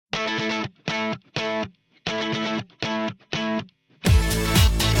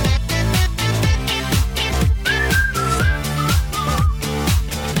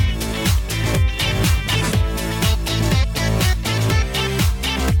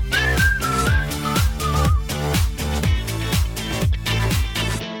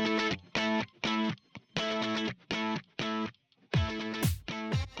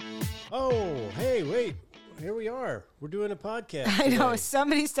Oh, hey, wait. Here we are. We're doing a podcast. I know. today.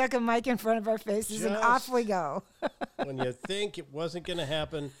 Somebody stuck a mic in front of our faces and off we go. When you think it wasn't going to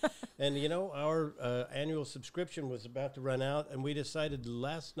happen. And, you know, our annual subscription was about to run out. And we decided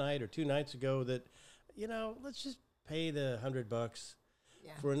last night or 2 nights ago that, you know, let's just pay the $100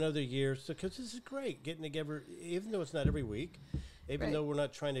 for another year. So, because this is great getting together, even though it's not every week. Even though we're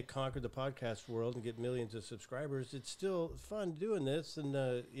not trying to conquer the podcast world and get millions of subscribers, it's still fun doing this, and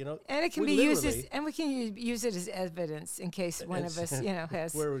you know, And it can be used as, and we can use it as evidence in case one of us, you know,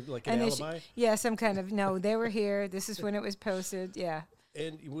 has where like an alibi. Some kind of they were here. This is when it was posted. Yeah,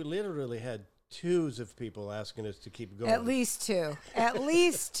 and we literally had twos of people asking us to keep going. at least two. At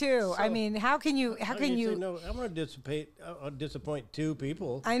least two. So, I mean, how can you? say, no, I'm going to disappoint 2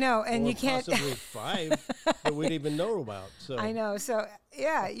 people. I know, and or you can't. possibly 5 that we'd even know about. So I know. So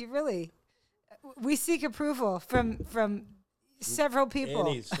yeah, you really. We seek approval from several people.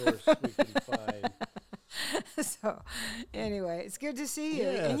 Any source we can find. So, anyway, it's good to see you,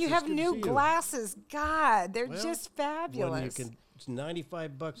 Yes, and you it's have good to new see you. glasses. God, they're Well, just When fabulous. you can, it's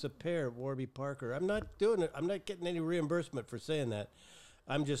 $95 a pair at Warby Parker. I'm not doing it. I'm not getting any reimbursement for saying that.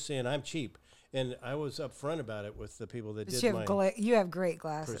 I'm just saying I'm cheap. And I was upfront about it with the people that did my You have great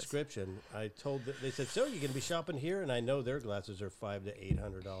glasses. prescription. I told them, they said, so you're going to be shopping here? And I know their glasses are $500 to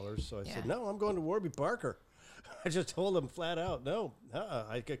 $800. So I said, no, I'm going to Warby Parker. I just told them flat out, no,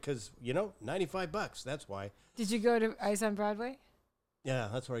 because, you know, $95. That's why. Did you go to Eyes on Broadway? Yeah,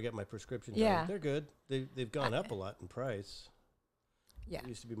 that's where I get my prescription Yeah. done. They're good. They've gone up a lot in price. Yeah. It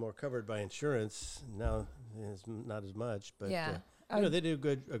used to be more covered by insurance. Now it's not as much, but Yeah. you know, they do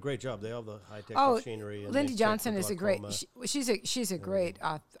a great job. They have the high tech Oh, machinery. And Lindy they check Johnson for is a great. glaucoma. She's a great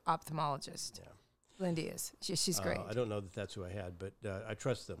ophthalmologist. Yeah. Lindy is. She's great. I don't know that that's who I had, but I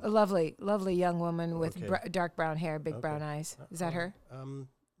trust them. A lovely young woman with Okay. dark brown hair, big brown eyes. Is that her?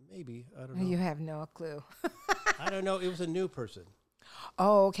 Maybe I don't know. You have no clue. I don't know. It was a new person.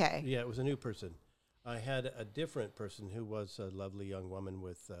 Oh, okay. Yeah, it was a new person. I had a different person who was a lovely young woman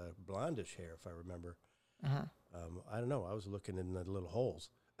with blondish hair, if I remember. Uh-huh. I don't know. I was looking in the little holes.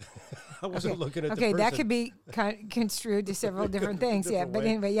 I wasn't looking at the Okay, person. that could be construed to several different things. Yeah, Different but way.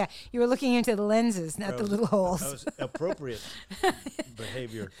 anyway, yeah, you were looking into the lenses, not the little That holes. was appropriate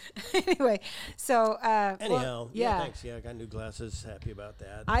behavior. Anyway, so Anyhow, yeah, thanks. Yeah, I got new glasses. Happy about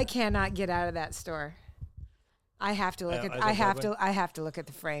that. I cannot get out of that store. I have to look at. Eyes I on have Broadway? to. I have to look at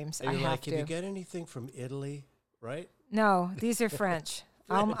the frames. And I you're have like, to. can you get anything from Italy? Right? No, these are French.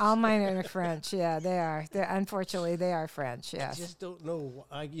 All mine are French. Yeah, they are. Unfortunately, they are French. I Yes. just don't know.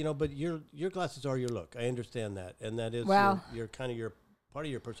 But your glasses are your look. I understand that, and that is Well- your kind of your part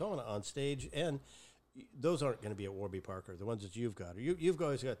of your persona on stage, and those aren't going to be at Warby Parker. The ones that you've got, you've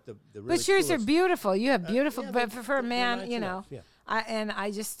always got the really. But yours are coolest- beautiful. You have beautiful. yeah, but they're- for a they're man, nice you know, enough, yeah.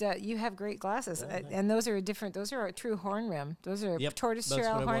 I just you have great glasses, and those are different. Those are a true horn rim. Those are Yep, tortoise that's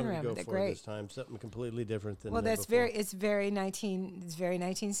shell what I horn wanted to rim. go They're for great. this time. Something completely different than. Well, that's before. It's very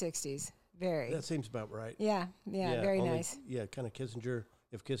 1960s. Very. That seems about right. Yeah. Very only- nice. Yeah, kind of Kissinger.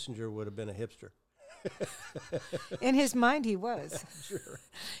 If Kissinger would have been a hipster. In his mind, he was. Sure.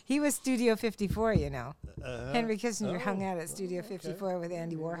 He was Studio 54, you know. Henry Uh-huh. Kissinger hung out at Studio 54 with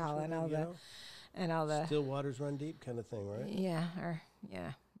Andy Warhol and all the Still waters run deep kind of thing, right?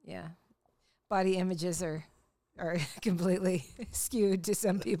 yeah. Body images are completely skewed to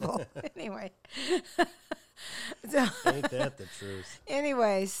some people. Anyway. So Ain't that the truth?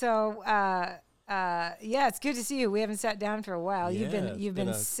 anyway, so it's good to see you. We haven't sat down for a while. You've been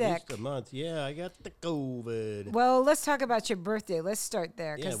at sick. least a month. Yeah, I got the COVID. Well, let's talk about your birthday. Let's start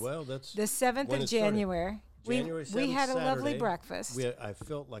there. Yeah, 'cause well, that's the 7th when of it started. January. January We 7th, had a lovely Saturday. breakfast. I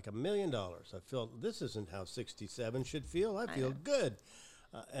felt like $1 million. I felt this isn't how 67 should feel. I feel good.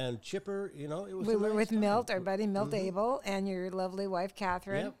 And chipper, you know, it was We a were nice with time. Milt, our buddy Milt Abel, and your lovely wife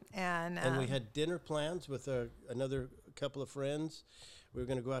Catherine, Yep. and we had dinner plans with another couple of friends. We were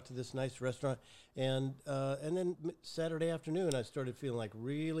going to go out to this nice restaurant, and then Saturday afternoon, I started feeling like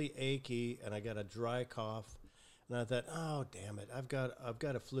really achy, and I got a dry cough, and I thought, oh damn it, I've got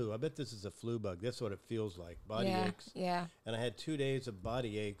a flu. I bet this is a flu bug. That's what it feels like, body aches. Yeah. And I had 2 days of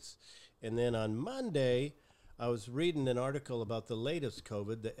body aches, and then on Monday, I was reading an article about the latest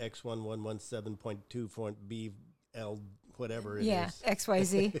COVID, the X1117.2.BL, whatever it is.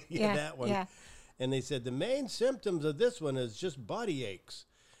 XYZ. Yeah, that one. Yeah. And they said the main symptoms of this one is just body aches.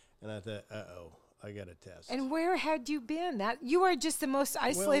 And I thought, I got a test. And where had you been? That you are just the most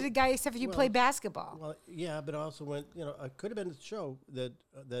isolated guy, except for you play basketball. Well, yeah, but I also went. I could have been the show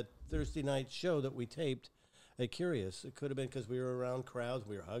that Thursday night show that we taped at Curious. It could have been because we were around crowds,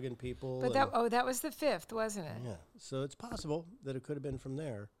 we were hugging people. But that was the 5th, wasn't it? Yeah, so it's possible that it could have been from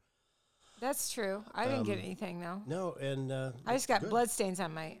there. That's true. I didn't get anything though. No, and I just got bloodstains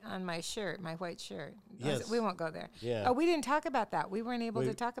on my shirt, my white shirt. Yes. We won't go there. Yeah. Oh, we didn't talk about that. We weren't able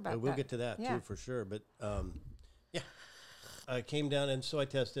to talk about that. We'll get to that too for sure. But yeah, I came down and so I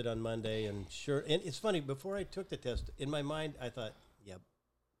tested on Monday, and sure. And it's funny. Before I took the test, in my mind, I thought, "Yep,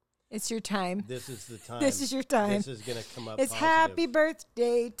 it's your time. this is the time. This is your time. This is gonna come up. It's positive. happy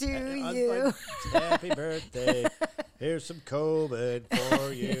birthday to you. Happy birthday. Here's some COVID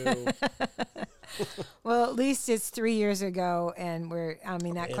for you." Well, at least it's 3 years ago, and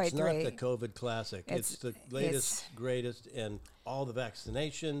not quite great. It's not the COVID classic. It's the latest, greatest, and all the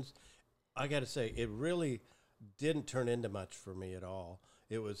vaccinations. I got to say, it really didn't turn into much for me at all.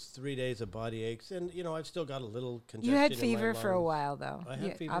 It was 3 days of body aches, and I've still got a little congestion. You had in fever my for a lungs. while, though. I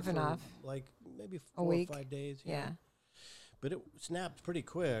had fever off and for off. like maybe A week. 4 or 5 days. Yeah. But it snapped pretty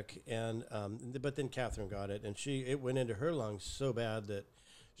quick, and but then Catherine got it, and it went into her lungs so bad that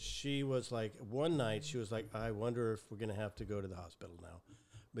she was like, one night she was like, I wonder if we're going to have to go to the hospital now,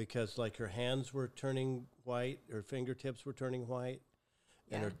 because like her hands were turning white, her fingertips were turning white,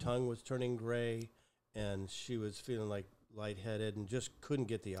 and her tongue was turning gray, and she was feeling like lightheaded and just couldn't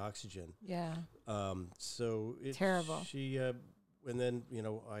get the oxygen. Yeah. So it's terrible. She and then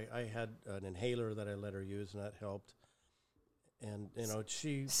I had an inhaler that I let her use, and that helped. And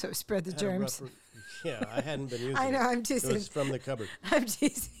she so spread the had germs. Yeah, I hadn't been using. I know. it. I'm teasing. It was from the cupboard. I'm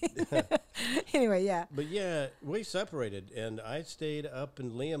teasing. Anyway, yeah. But yeah, we separated, and I stayed up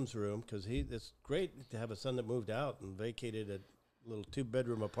in Liam's room because it's great to have a son that moved out and vacated a little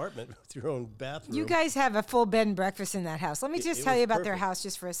 2-bedroom apartment with your own bathroom. You guys have a full bed and breakfast in that house. Let me just tell was you about their perfect. house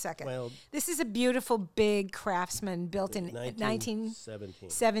just for a second. Well, this is a beautiful, big Craftsman built in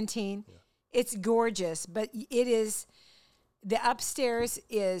 1917. Yeah. It's gorgeous, but it is. The upstairs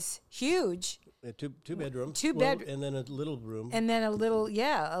is huge. Two bedrooms. Two bed- and then a little room. And then a little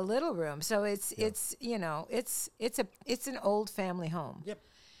room. So it's an old family home. Yep.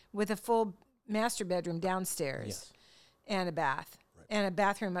 With a full master bedroom downstairs. Yes. And a bath. Right. And a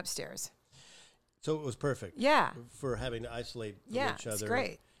bathroom upstairs. So it was perfect. Yeah. For having to isolate from each other. It's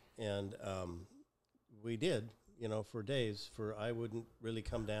great. And we did, for days. I wouldn't really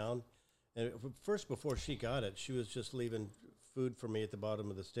come down. And first, before she got it, she was just leaving food for me at the bottom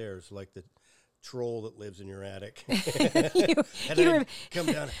of the stairs, like the troll that lives in your attic. And I'd come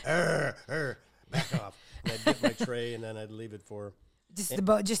down, back off. And I'd get my tray, and then I'd leave it for her. Just the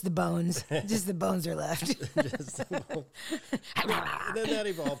bones. Just the bones are left. And then that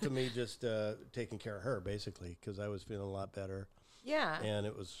evolved to me just taking care of her, basically, because I was feeling a lot better. Yeah. And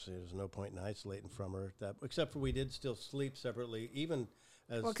there was no point in isolating from her, except for we did still sleep separately, even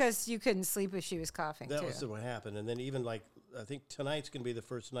as... Well, because you couldn't sleep if she was coughing, That too. was what happened. And then even I think tonight's going to be the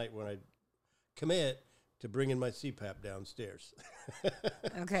first night when I commit to bringing my CPAP downstairs.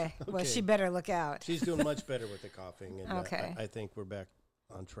 Okay. Well, she better look out. She's doing much better with the coughing. And Okay. I think we're back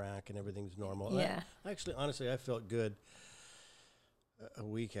on track and everything's normal. Yeah. Honestly, I felt good a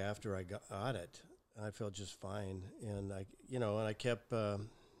week after I got it. I felt just fine. And I kept, the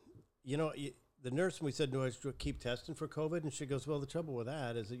nurse, we said, no, I keep testing for COVID. And she goes, well, the trouble with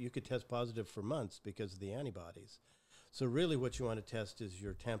that is that you could test positive for months because of the antibodies. So really what you want to test is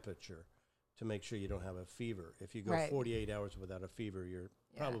your temperature to make sure you don't have a fever. If you go 48 hours without a fever, you're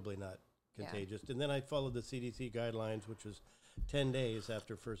probably not contagious. And then I followed the CDC guidelines, which was 10 days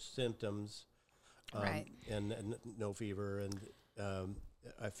after first symptoms and no fever. And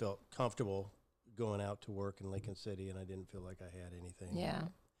I felt comfortable going out to work in Lincoln City, and I didn't feel like I had anything. Yeah.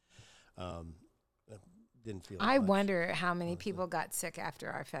 Didn't feel. I wonder how many people got sick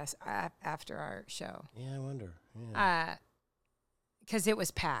after our show. Yeah, I wonder. Yeah. Because it was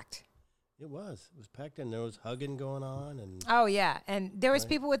packed. It was packed, and there was hugging going on, and oh yeah, and there was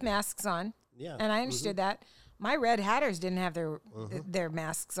people with masks on. Yeah, and I understood that. My Red Hatters didn't have their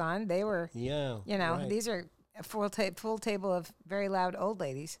masks on. They were these are a full table of very loud old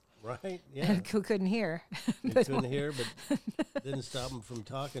ladies. Right. Yeah. Who couldn't hear. Couldn't hear, but didn't stop them from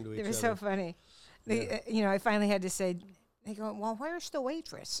talking to each other. They were so funny. I finally had to say, they go, well, where's the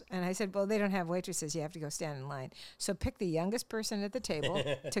waitress? And I said, well, they don't have waitresses. You have to go stand in line. So pick the youngest person at the table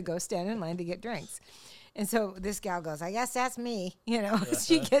to go stand in line to get drinks. And so this gal goes, I guess that's me.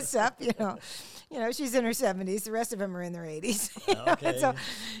 She gets up, she's in her 70s. The rest of them are in their 80s. Okay. So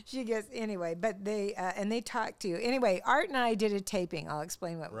she gets, anyway, but they talk to you. Anyway, Art and I did a taping. I'll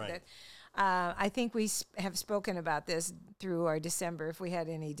explain what we did. I think we have spoken about this through our December, if we had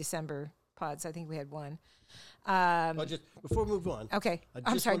any December pods. I think we had one. Just before we move on. Okay.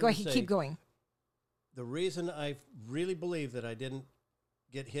 I'm sorry. Go ahead. Keep going. The reason I really believe that I didn't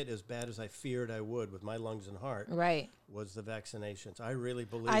get hit as bad as I feared I would with my lungs and heart was the vaccinations. I really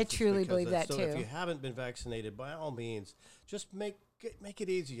believe I truly believe that so too. If you haven't been vaccinated, by all means, just make it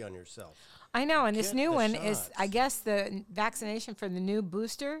easy on yourself. I know, and this new one is, I guess, the vaccination for the new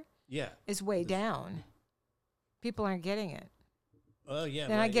booster is way down. People aren't getting it. Oh, yeah.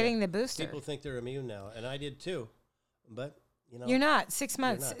 They're not getting the booster. People think they're immune now, and I did too, but... You're not. 6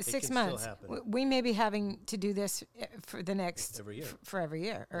 months. 6 months. Still happen. We may be having to do this for the next every year. For every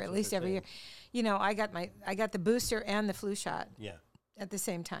year, or at least every year. I got the booster and the flu shot. At the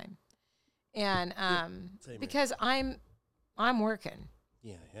same time, and because I'm working.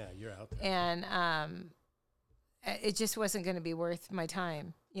 Yeah, you're out there. And it just wasn't going to be worth my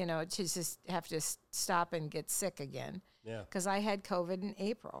time, to just have to stop and get sick again. Yeah. Because I had COVID in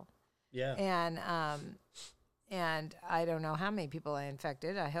April. Yeah. And I don't know how many people I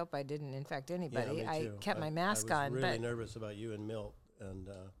infected. I hope I didn't infect anybody. Yeah, me too. I kept my mask on. I was really nervous about you and Milt. And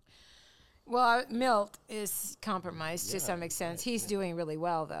well, Milt is compromised to some extent. He's doing really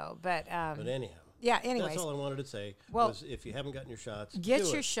well, though. But anyhow. Yeah, anyways. That's all I wanted to say. Was if you haven't gotten your shots,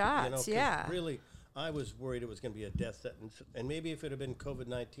 get your shots, Really, I was worried it was going to be a death sentence. And maybe if it had been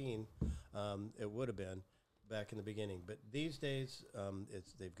COVID-19, it would have been back in the beginning. But these days,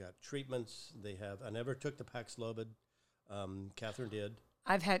 they've got treatments. I never took the Paxlovid. Catherine did.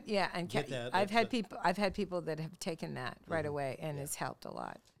 I've had I've had people that have taken that right away, and it's helped a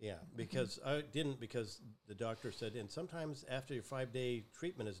lot. Yeah, because I didn't, because the doctor said, and sometimes after your 5-day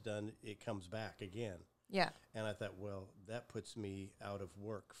treatment is done, it comes back again. Yeah. And I thought, well, that puts me out of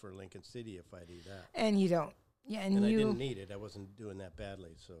work for Lincoln City if I do that. And you don't. Yeah, and I didn't need it. I wasn't doing that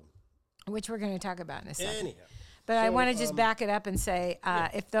badly, so. Which we're going to talk about in a second. Anyhow. But I want to just back it up and say,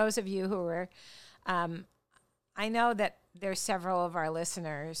 if those of you who were, I know that there's several of our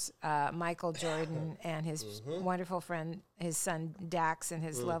listeners, Michael Jordan and his wonderful friend, his son Dax and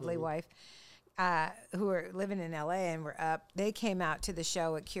his lovely wife, who are living in L.A. and were up. They came out to the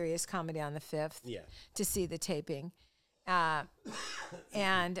show at Curious Comedy on the 5th to see the taping. I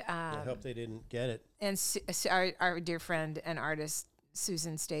hope they didn't get it. And our dear friend and artist,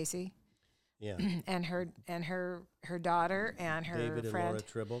 Susan Stacy. Yeah, and her daughter and her David friend. and Laura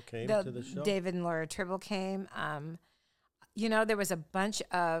Tribble came to the show. David and Laura Tribble came. There was a bunch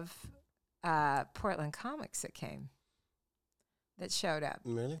of Portland comics that showed up.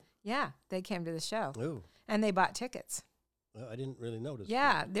 Really? Yeah, they came to the show. Ooh. And they bought tickets. Well, I didn't really notice.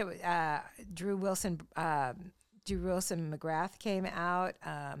 Yeah, there was, Drew Wilson McGrath came out.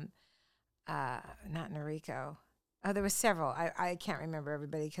 Not Noriko. Oh, there was several. I can't remember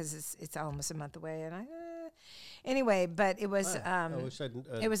everybody because it's almost a month away. And anyway, but it was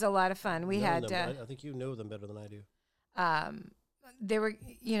it was a lot of fun. We had. I think you know them better than I do. There were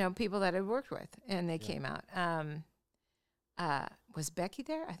people that I worked with, and they came out. Was Becky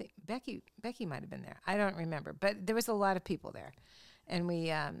there? I think Becky might have been there. I don't remember, but there was a lot of people there, and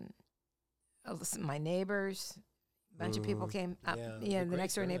we my neighbors. A bunch of people came up. Yeah, the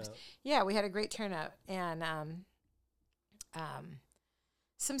next door neighbors. Yeah, we had a great turnout, and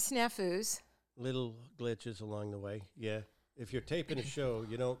some snafus. Little glitches along the way. Yeah. If you're taping a show,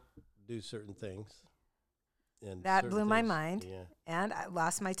 you don't do certain things. And that blew my mind. Yeah. And I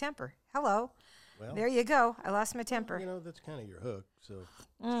lost my temper. Hello. Well, there you go. I lost my temper. That's kind of your hook. So.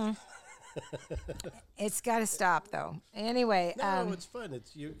 It's got to stop, though. Anyway. No, it's fun.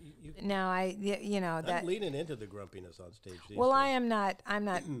 It's you. No, that. I'm leaning into the grumpiness on stage. Well, I am not. I'm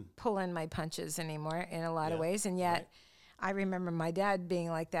not pulling my punches anymore in a lot of ways, and yet. Right. I remember my dad being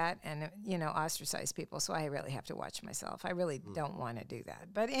like that and, ostracize people. So I really have to watch myself. I really don't want to do that.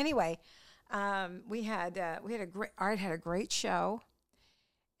 But anyway, Art had a great show.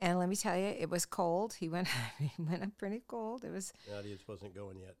 And let me tell you, it was cold. He went up pretty cold. It was. The audience wasn't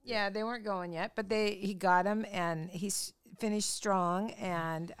going yet. Yeah, they weren't going yet. But he got him and he's finished strong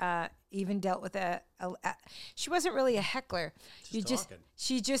and even dealt with she wasn't really a heckler. You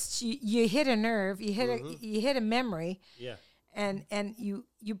hit a nerve, you hit a memory. Yeah. And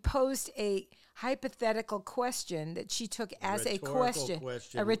you posed a hypothetical question that she took as a question.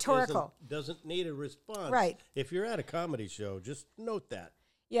 A rhetorical. Doesn't need a response. Right. If you're at a comedy show, just note that.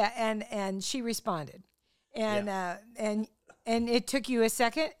 Yeah, and she responded. And it took you a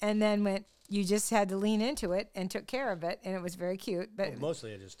second and then went, you just had to lean into it and took care of it, and it was very cute. But Well,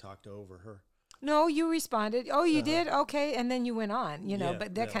 mostly I just talked over her. no, you responded. Oh, you did? Okay. And then you went on, Yeah,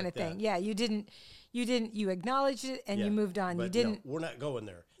 but that yeah, kind like of thing. that. Yeah, you acknowledged it and Yeah, you moved on. but You didn't. No, we're not going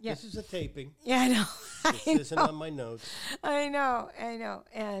there. Yeah. This is a taping. Yeah, I know. This isn't on my notes. I know.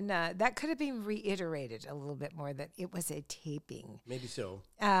 And that could have been reiterated a little bit more, that it was a taping. Maybe so.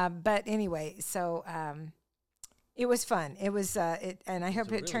 But anyway, so it was fun. It was, and I hope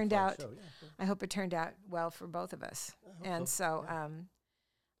It's a it really turned fun out. show, yeah. I hope it turned out well for both of us. I hope And so,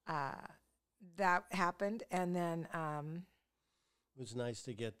 that happened, and then It was nice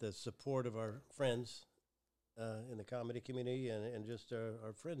to get the support of our friends in the comedy community and just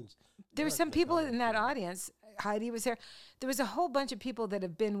our friends. there were Mark some in the people comedy in that community. audience. Heidi was there. There was a whole bunch of people that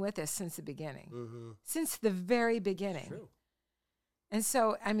have been with us since the beginning, Mm-hmm. since the very beginning. True. And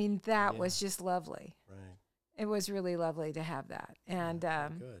so, I mean, that Yeah. was just lovely. Right. It was really lovely to have that. And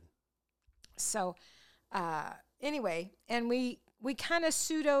Good. so, anyway, and we kind of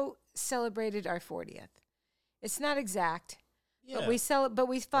pseudo celebrated our 40th. It's not exact, Yeah. but we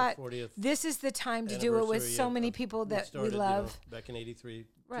Our thought 40th this is the time to do it with anniversary so of- many of- people that started, we love. back in '83,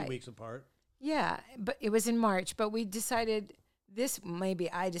 Right. 2 weeks apart. Yeah, but it was in March. But we decided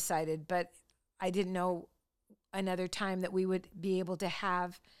maybe I decided, but I didn't know another time that we would be able to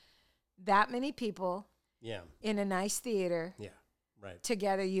have that many people Yeah. in a nice theater Yeah. Right.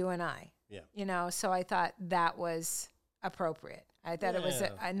 together, you and I. Yeah. So I thought that was appropriate. I thought it was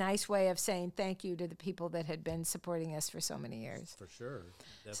Yeah. a nice way of saying thank you to the people that had been supporting us for so many years. For sure.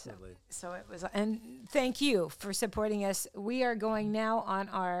 Definitely. So it was, and thank you for supporting us. We are going now on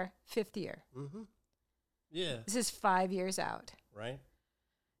our 5th year. Mm-hmm. Yeah. This is 5 years out. Right.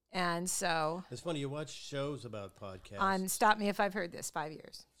 And so It's funny. You watch shows about podcasts. on Stop Me If I've Heard This, 5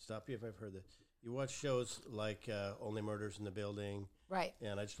 years. Stop you if I've heard that. You watch shows like Only Murders in the Building. Right.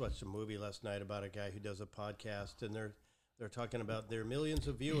 And I just watched a movie last night about a guy who does a podcast, and they're talking about their millions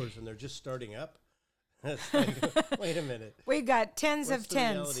of viewers, and they're just starting up. It's like, wait a minute. We've got tens What's of the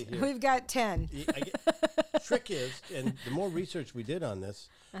tens. reality here? We've got 10. Trick is, and the more research we did on this,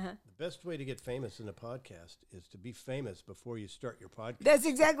 Uh-huh. the best way to get famous in a podcast is to be famous before you start your podcast. That's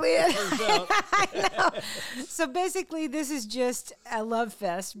exactly it. Turns out, I know. So basically, this is just a love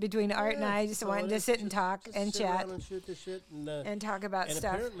fest between Art and I, just so wanting it to is. sit and Just- talk just and sit chat around and shoot the shit and talk about and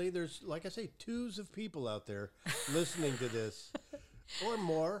stuff. apparently there's, like I say, twos of people out there listening to this, or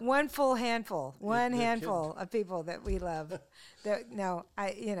more. One full handful, one that could- handful of people that we love. Yeah.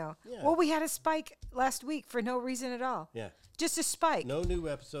 Well, we had a spike last week for no reason at all. Yeah. Just a spike. No new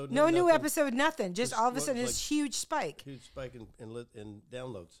episode. No new nothing. episode, nothing. Just all of a what, sudden, like- this huge spike. Huge spike in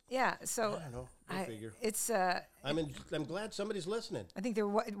downloads. Yeah. So I don't know. Go figure. it's. I'm glad somebody's listening. I think they're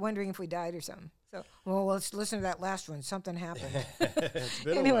wondering if we died or something. So, well, let's listen to that last one. Something happened. It's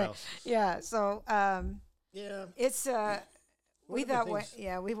been a Anyway, while. yeah. So Yeah. it's. We of the thought, things-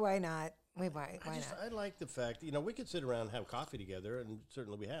 why not? Why not? I like the fact, we could sit around and have coffee together, and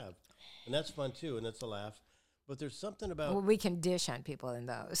certainly we have. And that's fun, too, and it's a laugh. But there's something about, Well, we can dish on people in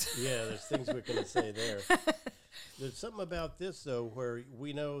those. yeah, there's things we're going to say there. There's something about this, though, where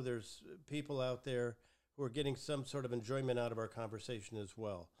we know there's people out there who are getting some sort of enjoyment out of our conversation as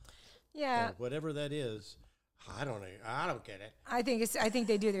well. Yeah. And whatever that is, I don't get it. I think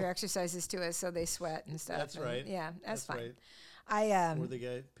they do their exercises to us, so they sweat and stuff. That's and- right. Yeah, that's fine. Right. I Or the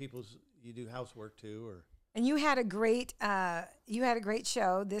guy, you do housework, too, or... and you had a great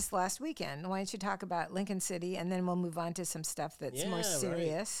show this last weekend. Why don't you talk about Lincoln City, and then we'll move on to some stuff that's more Yeah, right.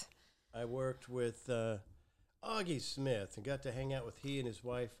 serious. I worked with Augie Smith and got to hang out with he and his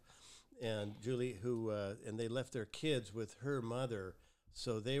wife and Julie, who and they left their kids with her mother,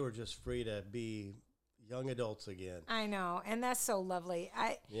 so they were just free to be young adults again. I know, and that's so lovely.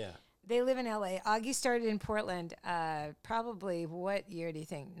 Yeah, They live in L.A. Augie started in Portland. Probably what year do you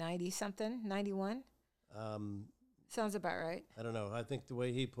think? 90 something? 91? Sounds about right. I don't know. I think the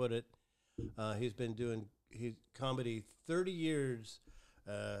way he put it, he's been doing comedy 30 years,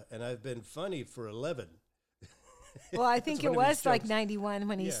 and I've been funny for 11. Well, I think That's it one of his was like jokes. 91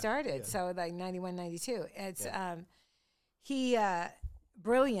 when he Yeah, started. yeah. So like 91, 92. It's Yeah. he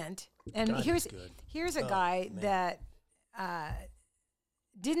brilliant. And God, he's good. here's a Oh, guy man. that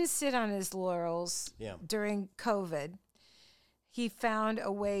didn't sit on his laurels Yeah. during COVID. He found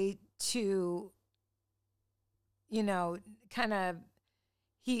a way to, kind of.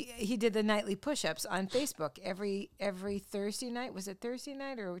 He did the nightly push-ups on Facebook every Thursday night. Was it Thursday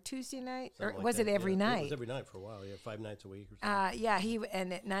night or Tuesday night, or Something like was that. it every Yeah, night? It was every night for a while. Yeah, 5 nights a week or something.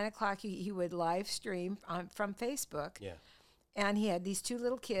 And at 9:00 he would live stream from Facebook. Yeah. And he had these two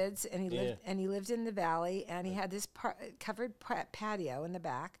little kids, and he Yeah. lived in the valley, and he had this covered patio in the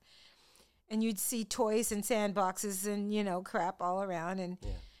back. and you'd see toys and sandboxes and, crap all around.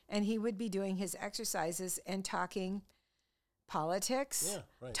 And he would be doing his exercises and talking politics,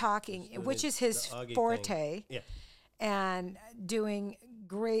 talking, which is his forte, and doing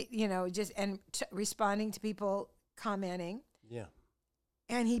great, responding to people commenting. Yeah.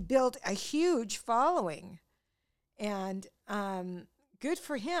 And he built a huge following, and good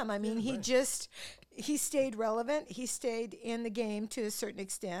for him. I mean, he stayed relevant. He stayed in the game to a certain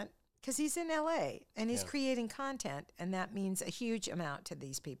extent because he's in LA and he's creating content, and that means a huge amount to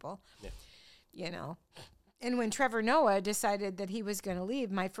these people, And when Trevor Noah decided that he was going to leave,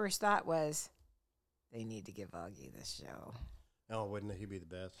 my first thought was, they need to give Augie this show. Oh, wouldn't he be the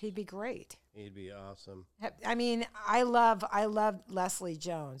best? He'd be great. He'd be awesome. I mean, I love Leslie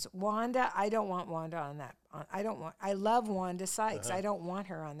Jones. Wanda, I don't want Wanda on that. I love Wanda Sykes. I don't want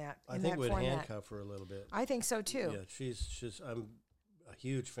her on that. I think we'd handcuff her a little bit. I think so too. Yeah, I'm a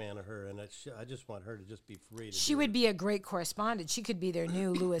huge fan of her, and I just want her to just be free. She would be a great correspondent. She could be their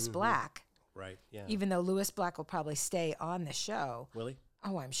new Louis Black. Right. Yeah. Even though Louis Black will probably stay on the show. Will he?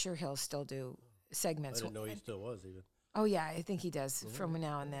 Oh, I'm sure he'll still do segments. I didn't know he still was even. Oh yeah, I think he does from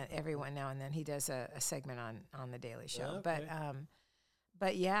now and then. Everyone now and then he does a segment on the Daily Show. Okay.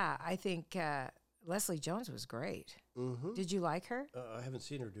 But yeah, I think Leslie Jones was great. Mm-hmm. Did you like her? I haven't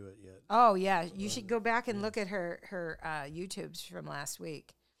seen her do it yet. Oh yeah, you should go back and look at her YouTubes from last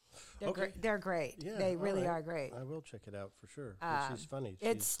week. They're great. Yeah, they really are great. I will check it out for sure. She's funny.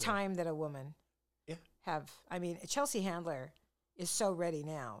 It's time that a woman I mean, Chelsea Handler is so ready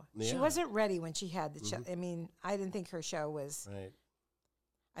now. Yeah. She wasn't ready when she had the I mean, I didn't think her show was right.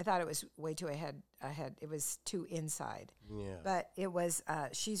 I thought it was way too ahead. It was too inside. Yeah. But it was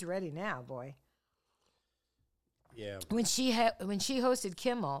she's ready now, boy. Yeah. When she hosted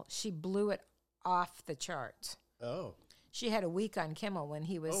Kimmel, she blew it off the charts. Oh. She had a week on Kimmel when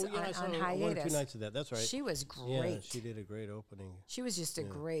he was on hiatus. 1 or 2 nights of that. That's right. She was great. Yeah, she did a great opening. She was just a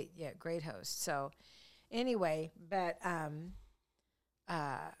great host. So anyway, but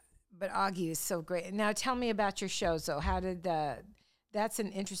Augie is so great. Now tell me about your shows, though. How did that's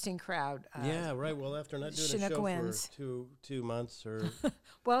an interesting crowd. Yeah, right. Well, after not doing Chinook a show wins. for 2 months or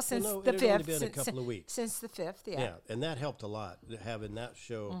since the 5th, it had only been a couple of weeks. Since the 5th, yeah, and that helped a lot having that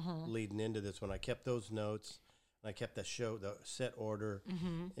show leading into this one. I kept those notes. I kept the set order,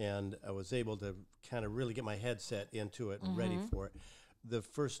 and I was able to kind of really get my head set into it and ready for it. The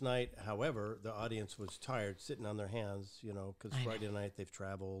first night, however, the audience was tired, sitting on their hands, because Friday night they've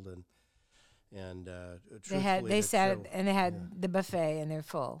traveled and they sat and they had the buffet and they're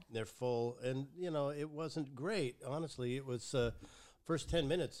full. They're full, and it wasn't great. Honestly, it was first 10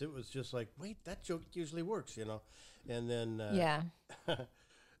 minutes. It was just like, wait, that joke usually works, and then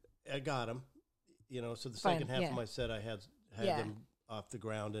I got them. So the second half of my set, I had them off the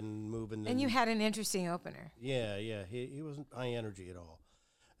ground and moving. And you had an interesting opener. Yeah. He wasn't high energy at all.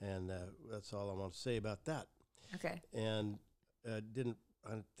 And that's all I want to say about that. Okay. And didn't,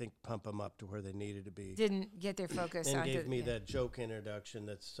 I think, pump them up to where they needed to be. Didn't get their focus and on gave me that joke introduction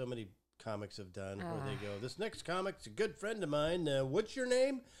that so many comics have done where they go, this next comic's a good friend of mine. What's your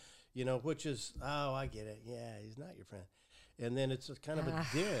name? Which is, oh, I get it. Yeah, he's not your friend. And then it's a kind of a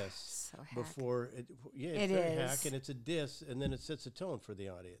diss before it. Yeah, it's very hack, and it's a diss, and then it sets a tone for the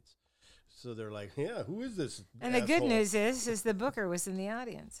audience. So they're like, "Yeah, who is this?" And the good news is the booker was in the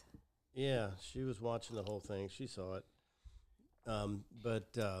audience. Yeah, she was watching the whole thing. She saw it.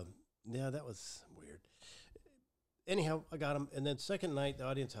 But that was weird. Anyhow, I got them, and then second night the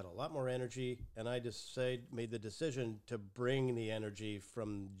audience had a lot more energy, and I just made the decision to bring the energy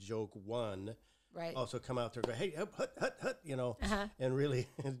from joke 1. Right. Also come out there and go, hey, hut, and really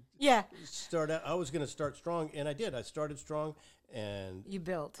start out. I was going to start strong, and I did. I started strong, and you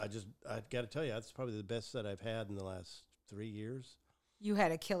built. I've got to tell you, that's probably the best set I've had in the last 3 years. You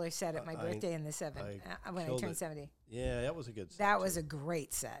had a killer set at my birthday in the 7th when I turned 70. Yeah, that was a good set. That was a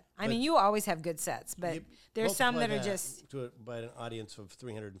great set. I mean, you always have good sets, but there's some that are just by an audience of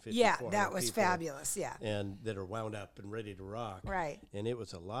 350. Yeah, that was fabulous. Yeah, and that are wound up and ready to rock. Right. And it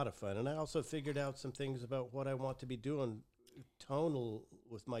was a lot of fun. And I also figured out some things about what I want to be doing tonal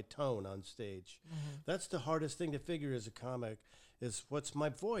with my tone on stage. That's the hardest thing to figure as a comic is what's my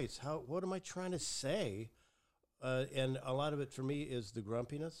voice? What am I trying to say? And a lot of it for me is the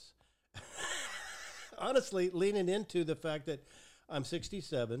grumpiness. Honestly, leaning into the fact that I'm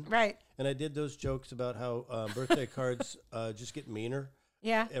 67. Right. And I did those jokes about how birthday cards just get meaner.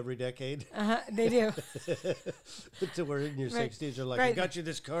 Yeah. Every decade. They do. To where in your 60s, you're like, I got you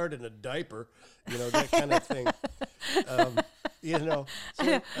this card in a diaper. That kind of thing. So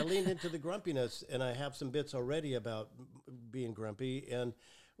I leaned into the grumpiness, and I have some bits already about being grumpy. And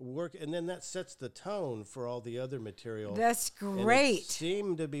work, and then that sets the tone for all the other material. That's And it great.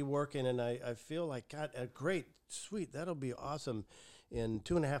 seemed to be working, and I feel like, God, great, sweet, that'll be awesome in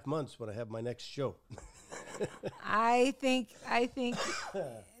 2.5 months when I have my next show. I think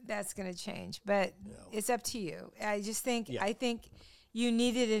that's going to change, but it's up to you. I just think I think you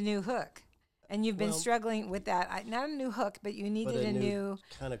needed a new hook, and you've been struggling with that. Not a new hook, but you needed a new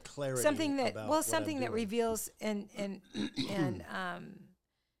kind of clarity. Something that about something that reveals and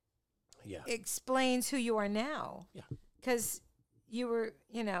explains who you are now. Yeah. Because you were,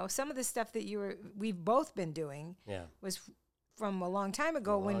 some of the stuff that we've both been doing was from a long time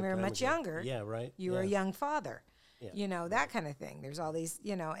ago when we were much younger. Yeah, right. You were a young father, that kind of thing. There's all these,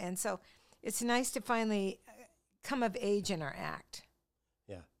 and so it's nice to finally come of age in our act.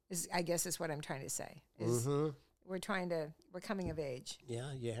 Yeah. I guess is what I'm trying to say. We're coming of age.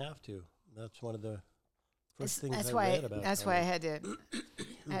 Yeah, you have to. That's one of the first things that's I why, read about. That's why I had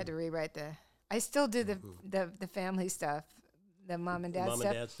to rewrite I still do the family stuff, the mom and dad stuff. Mom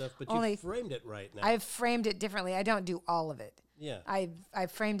and dad stuff, but you framed it right now. I've framed it differently. I don't do all of it. Yeah.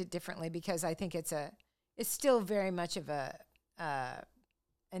 I've framed it differently because I think it's still very much of an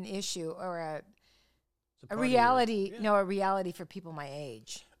issue or a reality. A reality for people my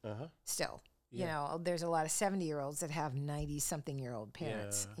age. Still, there's a lot of 70-year-olds that have 90-something-year-old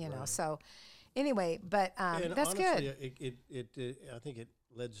parents. So anyway, but that's honestly, good. I think it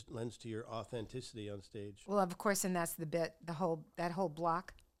lends to your authenticity on stage. Well, of course, and that's the bit. That whole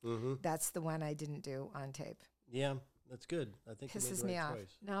block. That's the one I didn't do on tape. Yeah, that's good. I think pisses you made the me right off.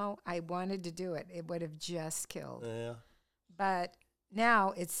 choice. No, I wanted to do it. It would have just killed. Yeah. But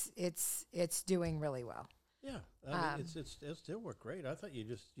now it's doing really well. Yeah, I mean, it still worked great. I thought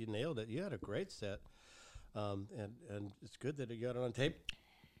you nailed it. You had a great set, and it's good that you got it on tape.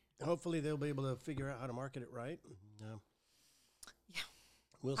 Hopefully, they'll be able to figure out how to market it right. Yeah,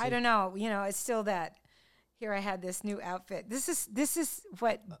 we'll see. I don't know. It's still that. Here I had this new outfit. This is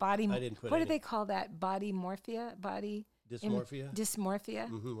what body. I didn't put what do they call that? Body morphia. Body dysmorphia. Dysmorphia.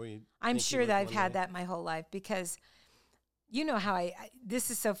 Mm-hmm, I'm sure that I've had that my whole life because, you know how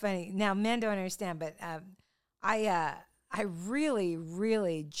this is so funny. Now men don't understand, but I really,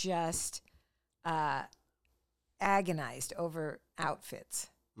 really just agonized over outfits,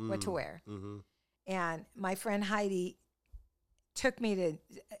 what to wear. And my friend Heidi took me to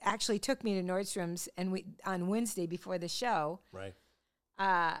Nordstrom's, and on Wednesday before the show, right.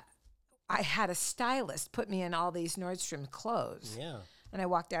 I had a stylist put me in all these Nordstrom clothes. Yeah. And I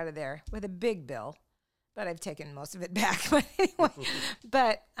walked out of there with a big bill, but I've taken most of it back. But anyway,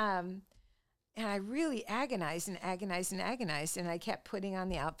 and I really agonized, and I kept putting on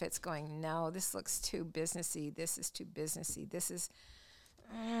the outfits going, no, this looks too businessy. This is too businessy. This is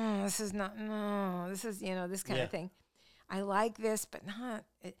not, no, this is, this kind of thing. I like this, but not,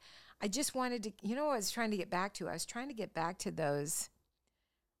 I just wanted to, what I was trying to get back to? I was trying to get back to those.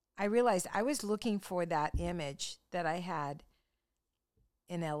 I realized I was looking for that image that I had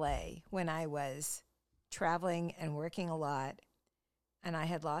in LA when I was traveling and working a lot. And I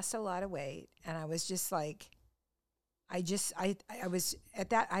had lost a lot of weight, and I was just like, I was at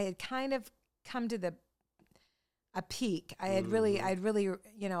that. I had kind of come to a peak. I had really, I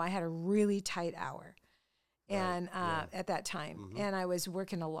had a really tight hour, and at that time, and I was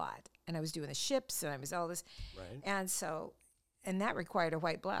working a lot, and I was doing the ships, and I was all this, and so, and that required a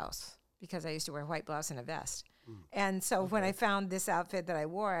white blouse because I used to wear a white blouse and a vest, and so when I found this outfit that I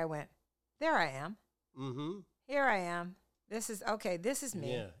wore, I went, there I am, here I am. This is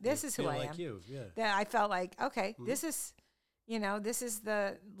me. Yeah, this is who I am. You. Yeah. That I felt like, okay, this is, this is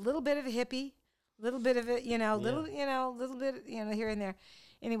the little bit of a hippie, little bit of it, little bit, here and there.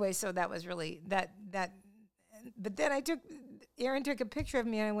 Anyway, so that was really that. But then Aaron took a picture of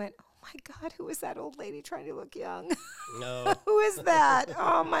me, and I went, oh my God, who is that old lady trying to look young? No. Who is that?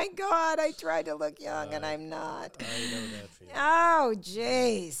 Oh my God, I tried to look young, and I'm not. I know that feeling. Oh,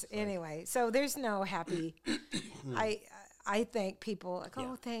 jeez. Anyway, so there's no happy. I thank people like,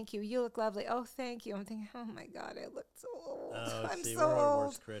 oh, thank you. You look lovely. Oh, thank you. I'm thinking, oh my God, I look so old. I'm so we're our old.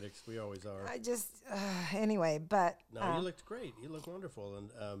 worst critics. We always are. I just, anyway, but. No, you looked great. You look wonderful.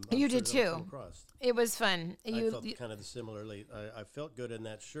 And you did too. It was fun. I felt kind of similarly. I felt good in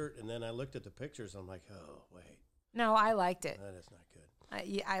that shirt, and then I looked at the pictures. I'm like, oh, wait. No, I liked it. That is not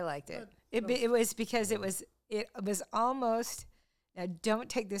good. I liked it. It was because it was almost, now don't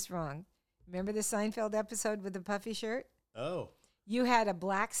take this wrong. Remember the Seinfeld episode with the puffy shirt? Oh. You had a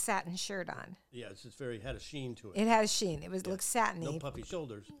black satin shirt on. Yeah, it's just had a sheen to it. It had a sheen. It looked satiny. No puffy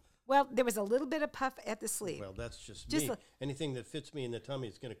shoulders. Well, there was a little bit of puff at the sleeve. Well, that's just Just me. Anything that fits me in the tummy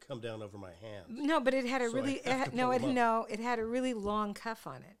is going to come down over my hands. No, but it had a So I really have to pull 'em up. it had a really long cuff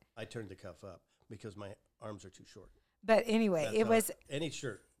on it. I turned the cuff up because my arms are too short. But anyway, That's it how- was, any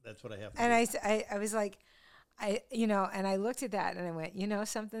shirt. That's what I have to and do. I was like, and I looked at that and I went,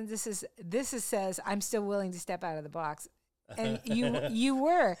 something. This says I'm still willing to step out of the box, and you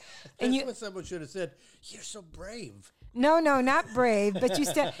were, and That's what someone should have said. You're so brave. No, not brave, but you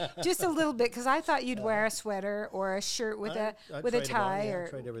just a little bit, because I thought you'd wear a sweater or a shirt with I a tried 'em on, tie, yeah, I or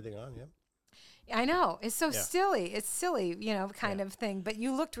tried everything on. Yeah. I know it's so Yeah. silly. It's silly, kind of thing. But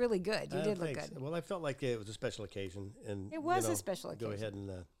you looked really good. You did look Thanks. good. Well, I felt like it was a special occasion, and It was a special Go occasion. ahead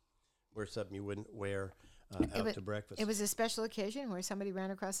and wear something you wouldn't wear wa- out to breakfast. It was a special occasion where somebody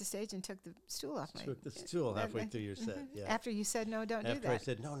ran across the stage and took the stool off my. Took the stool halfway through your set. Yeah. After you said no, don't do After I that.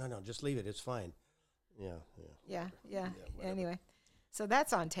 said no, just leave it. It's fine. Yeah. Yeah. whatever. Anyway, so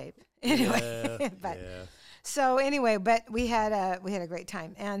that's on tape. Anyway, Yeah, but yeah. so anyway, but we had a great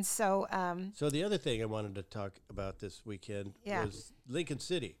time, and so So the other thing I wanted to talk about this weekend Yeah. was Lincoln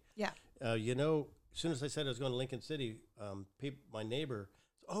City. yeah. As soon as I said I was going to Lincoln City, my neighbor,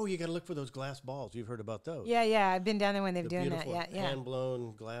 you got to look for those glass balls. You've heard about those. Yeah. I've been down there when they're The doing that. beautiful Yeah.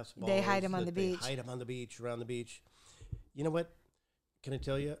 hand-blown glass balls. They hide 'em on that the they beach. hide them on the beach, around the beach. You know what? Can I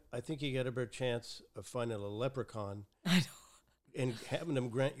tell you? I think you got a better chance of finding a leprechaun I know. and having them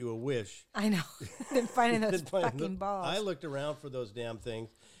grant you a wish. I know. Than finding those than finding fucking balls. I looked around for those damn things.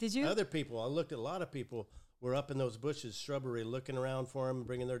 Did you? I looked at a lot of people were up in those bushes, shrubbery, looking around for them,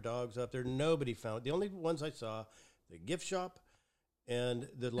 bringing their dogs up there. Nobody found. The only ones I saw, the gift shop and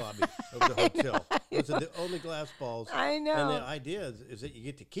the lobby of the hotel. Those are the only glass balls. I know. And the idea is that you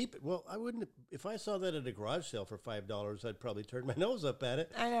get to keep it. Well, I wouldn't. If I saw that at a garage sale for $5, I'd probably turn my nose up at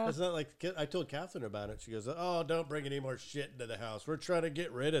it. I know. It's not like I told Catherine about it. She goes, "Oh, don't bring any more shit into the house. We're trying to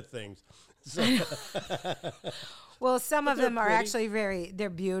get rid of things." So Well, some of they're them are pretty. actually they're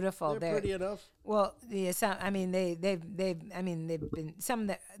beautiful. they're pretty enough. Well, yeah, some, they've been some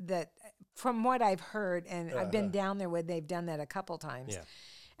that from what I've heard, and I've been down there where they've done that a couple times. Yeah.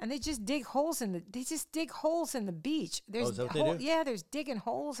 And they just dig holes in the beach. There's is that what they do? Yeah, there's digging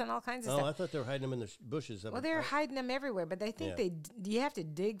holes and all kinds of Oh, stuff. I thought they were hiding them in the bushes. Well, they're hiding them everywhere, but they think Yeah. you have to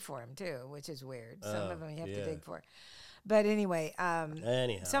dig for them too, which is weird. Some Oh, of them you have yeah. to dig for. But anyway,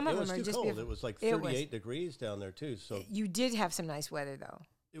 Anyhow, some of it was them are too just cold. beautiful. It was like It was. 38 degrees down there too. So you did have some nice weather though.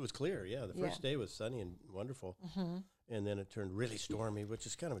 it was clear. Yeah, the first day was sunny and wonderful, and then it turned really stormy, which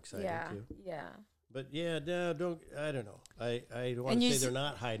is kind of exciting too. Yeah. But yeah, no, I don't know. I don't want And to you say they're s-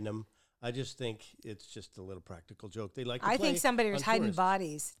 not hiding them. I just think it's just a little practical joke. They like. To I play think somebody on was hiding tourists.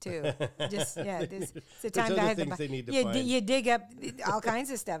 bodies too. Just it's the There's time to other hide the things they need to you, find. you dig up all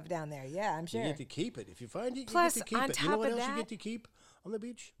kinds of stuff down there. Yeah, I'm You sure. get to keep it. If you find it, Plus, you get to keep on it. You know top what of else you that- get to keep on the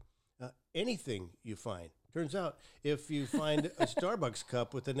beach? Anything you find. Turns out, if you find a Starbucks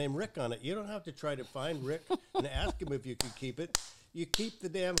cup with the name Rick on it, you don't have to try to find Rick and ask him if you can keep it. You keep the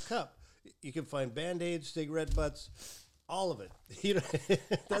damn cup. You can find Band-Aids, cigarette butts, all of it. You know,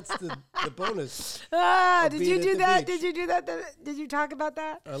 that's the bonus. of Did being you at do the that? beach. Did you do that? Did you talk about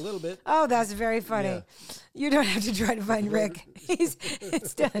that? A little bit. Oh, that's very funny. Yeah. You don't have to try to find Rick.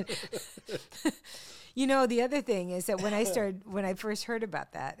 It's done. The other thing is that when I first heard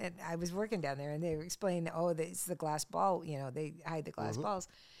about that, and I was working down there, and they were explaining, it's the glass ball. They hide the glass balls,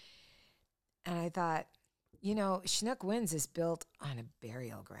 and I thought, Chinook Winds is built on a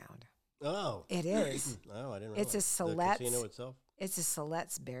burial ground. Oh. It is. Oh, I didn't It's a realize. The Silet's- casino itself? It's a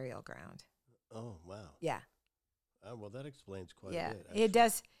Silet's burial ground. Oh, wow. Yeah, Well, that explains quite yeah, a bit. it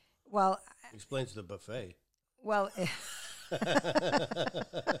does. Well, Explains the buffet. well.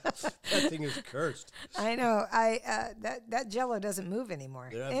 That thing is cursed. I know. That Jello doesn't move anymore.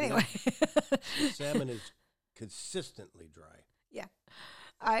 There have Anyway, The salmon is consistently dry. yeah.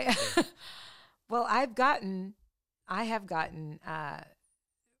 Well, I have gotten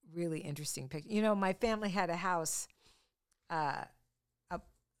really interesting pictures. My family had a house up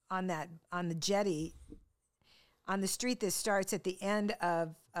on the jetty on the street that starts at the end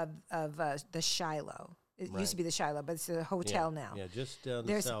of the Shiloh. It Right. used to be the Shiloh, but it's a hotel now. Yeah, just down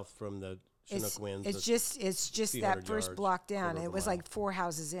There's- south from the Chinook Winds. It's just few that hundred first yards, block down. quarter It of a was mile. like 4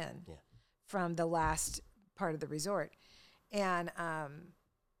 houses in Yeah. from the last part of the resort, and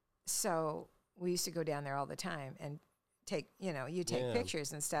so we used to go down there all the time and take Yeah,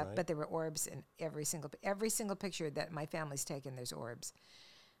 pictures and stuff. right. But there were orbs in every single picture that my family's taken. There's orbs.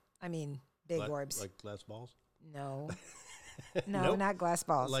 I mean, big orbs. Like glass balls? No, Nope. not glass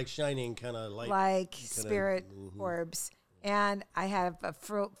balls. Like shining kind of light. Like spirit orbs. And I have a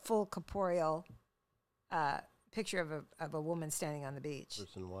full corporeal picture of a woman standing on the beach,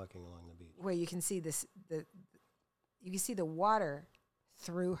 Person walking along the beach. where you can see you can see the water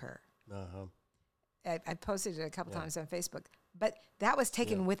through her. Uh-huh. I posted it a couple times on Facebook, but that was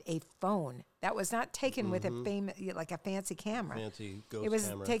taken with a phone. That was not taken with a fancy camera. Fancy ghost It was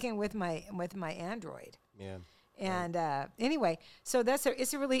camera. taken with my Android. Yeah. And anyway, so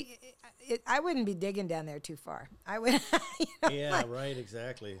it's a really. I wouldn't be digging down there too far. I would. Yeah, right,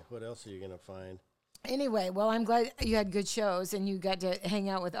 exactly. What else are you going to find? Anyway, well, I'm glad you had good shows and you got to hang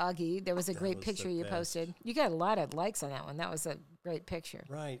out with Augie. There was a great was picture the you best. posted. You got a lot of likes on that one. That was a great picture.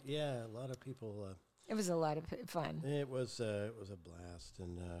 Right, yeah, a lot of people. It was a lot of fun. It was a blast,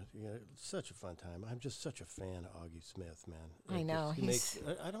 and such a fun time. I'm just such a fan of Augie Smith, man. I know, He makes.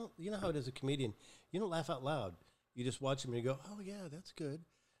 I don't. You know how it is, a comedian. You don't laugh out loud. You just watch him and you go, "Oh yeah, that's good."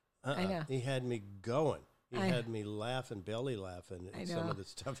 I know. He had me going. He I- had me laughing, belly laughing at some know. of the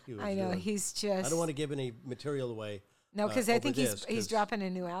stuff he was I know doing. he's just. I don't want to give any material away. No, because I over think this, he's 'cause- dropping a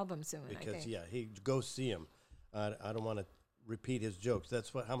new album soon. I Because think. yeah, go see him. I don't want to repeat his jokes.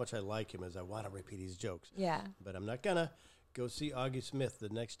 That's how much I like him. Is I want to repeat his jokes. Yeah. But I'm not gonna. Go see Augie Smith the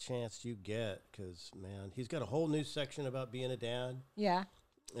next chance you get, because man, he's got a whole new section about being a dad Yeah.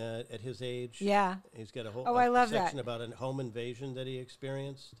 at his age. Yeah. He's got a whole I love that. section about a home invasion that he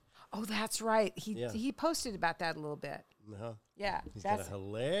experienced. Oh, that's right. Yeah. He posted about that a little bit. Uh-huh. Yeah. He's got a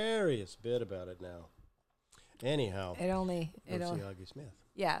hilarious bit about it now. Anyhow, It only. go see Augie Smith.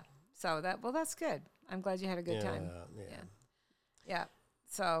 Yeah. So that's good. I'm glad you had a good time. Yeah. Yeah.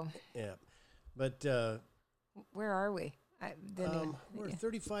 So Yeah. But where are we? I didn't even- we're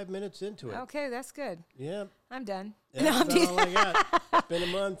 35 minutes into it. Okay, that's good. Yeah. I'm done. That's No, I'm about teasing. all I got. It's been a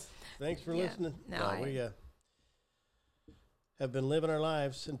month. Thanks for Yeah. listening. No, we have been living our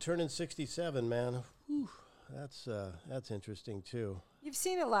lives and turning 67, man. Whew, that's interesting too. You've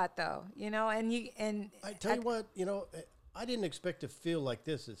seen a lot though, and I tell you what, I didn't expect to feel like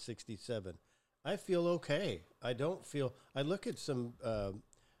this at 67. I feel okay. I don't feel. I look at some.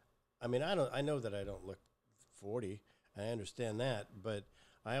 I know that I don't look 40. I understand that, but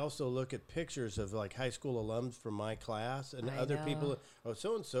I also look at pictures of like high school alums from my class and I other know. people. Oh,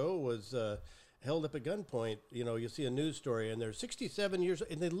 so and so was held up at gunpoint. You see a news story, and they're 67 years,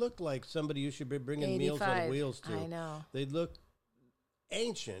 and they look like somebody you should be bringing Meals on 85. Wheels to. I know. They look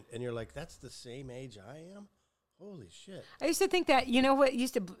ancient, and you're like, that's the same age I am. Holy shit! I used to think that,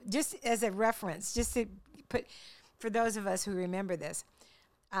 just as a reference, just to put, for those of us who remember this,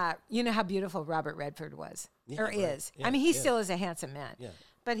 you know how beautiful Robert Redford was, Yeah, or right. is. Yeah, I mean, he yeah. still is a handsome man, Yeah.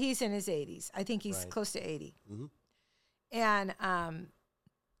 but he's in his 80s. I think he's Right. close to 80. Mhm. And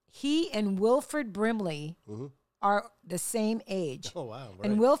he and Wilford Brimley Mm-hmm. are the same age. Oh wow! Right.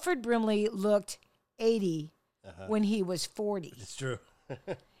 And Wilford Brimley looked 80 Uh-huh. when he was 40. It's true.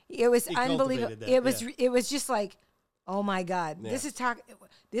 It was He unbelievable. cultivated that, It was just like, oh my God, Yeah.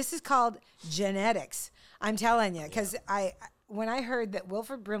 this is called genetics. I'm telling you, because when I heard that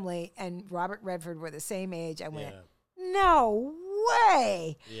Wilford Brimley and Robert Redford were the same age, I went, no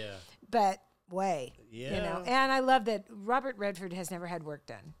way. Yeah. But way, Yeah. And I love that Robert Redford has never had work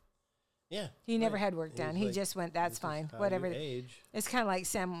done. Yeah. He never right. had work done. He's He like, just went, that's this is fine, how whatever. you age. It's kind of like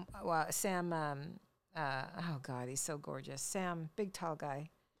Sam. Oh God, he's so gorgeous. Sam, big tall guy.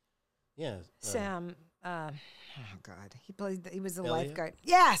 Yeah. Sam. Oh God, he was the Elliot? lifeguard.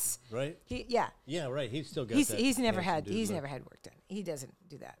 Yes. Right. Yeah. Yeah. Right. He's still got. He's that never handsome had dude look. work done. He doesn't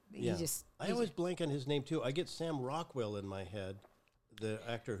do that. Yeah. He just. I he's- always blank on his name too. I get Sam Rockwell in my head, the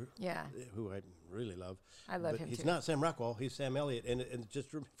actor. Yeah. Who I really love. I love But him he's too. not Sam Rockwell. He's Sam Elliott, and just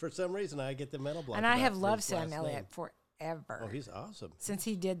for some reason I get the mental block. And I about have his loved last Sam name. Elliott forever. Oh, he's awesome. Since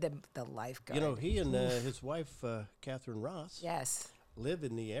he did the lifeguard. He and his wife Catherine Ross Yes. live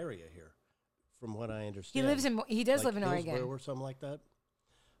in the area here, from what I He understand. lives in. He does Like live in Hillsborough Oregon. or something like that.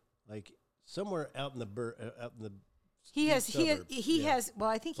 Like somewhere out in the He has. suburbs. He Yeah. has. Well,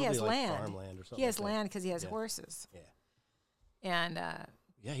 I think he has Probably like land. farmland or something He has like that. land because he has Yeah. horses. Yeah. And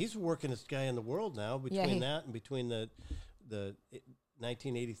Yeah, he's the workingest guy in the world now. Between that and between the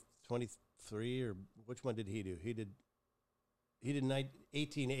 1923 or which one did he do? He did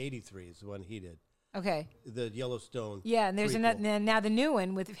 1883 is the one he did. okay. The Yellowstone. Yeah, and there's prequel. another now the new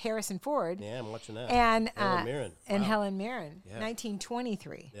one with Harrison Ford Yeah, I'm watching that. and Helen Mirren. and Wow. Helen Mirren, Yeah.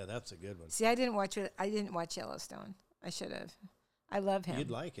 1923. Yeah, that's a good one. See, I didn't watch it. I didn't watch Yellowstone. I should have. I love him. You'd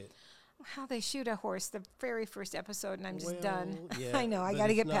like it. How they shoot a horse the very first episode, and I'm just done. Well, yeah, I know. I but got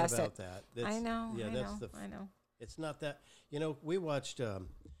to it's get not past about it. That. I That's- know. Yeah, I that's know. the. I know. It's not that. We watched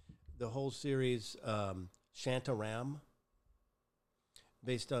the whole series Shantaram,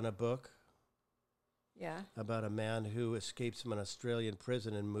 based on a book Yeah. about a man who escapes from an Australian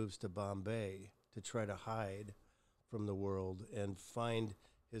prison and moves to Bombay to try to hide from the world and find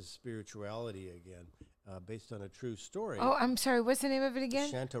his spirituality again, based on a true story. Oh, I'm sorry. What's the name of it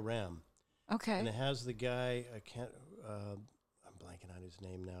again? Shantaram. Okay. And it has the guy, I'm blanking on his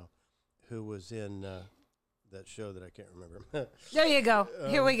name now, who was in that show that I can't remember. There you go.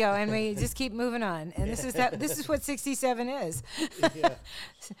 Here we go, and we just keep moving on. And this is what 67 is. Yeah.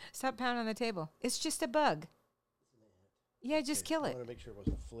 Stop pounding on the table. It's just a bug. Yeah, just kill I it. want to make sure it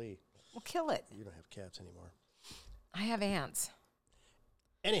wasn't a flea. Well, kill it. You don't have cats anymore. I have ants.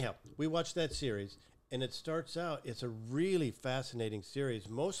 Anyhow, we watched that series, and it starts out, it's a really fascinating series,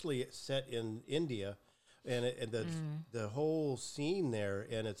 mostly set in India, and the whole scene there,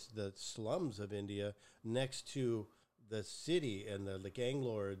 and it's the slums of India next to the city and the gang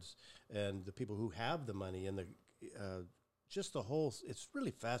lords and the people who have the money and just the whole, it's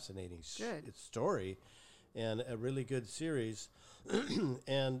really fascinating story and a really good series.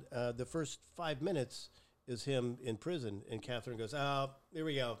 And the first 5 minutes is him in prison, and Catherine goes, "Oh, here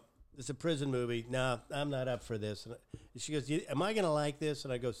we go. It's a prison movie. No, I'm not up for this." And she goes, "Am I going to like this?"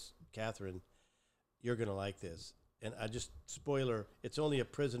 And I go, "Catherine, you're going to like this." And I just, spoiler, it's only a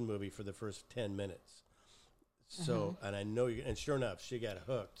prison movie for the first 10 minutes. So, and I know you, and sure enough, she got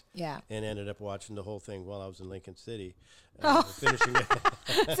hooked. Yeah. And ended up watching the whole thing while I was in Lincoln City. Finishing it.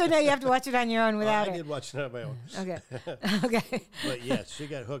 So now you have to watch it on your own without it. I did watch it on my own. Okay. Okay. But yes, she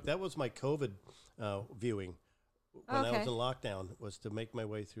got hooked. That was my COVID viewing when I was in lockdown, was to make my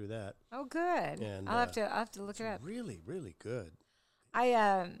way through that. Oh, good. And I'll have to look it up. Really, really good.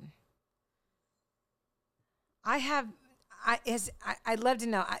 I'd love to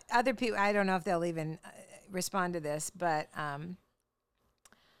know other people. I don't know if they'll even respond to this, but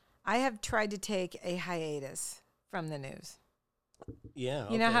I have tried to take a hiatus from the news. Yeah.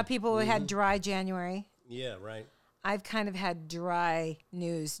 You know how people had dry January? Yeah, right. I've kind of had dry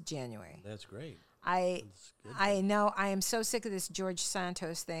news January. That's great. I know. I am so sick of this George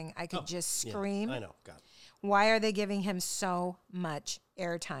Santos thing. I could just scream. Yeah, I know. God. Why are they giving him so much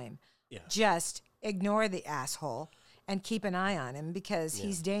airtime? Yeah. Just ignore the asshole and keep an eye on him because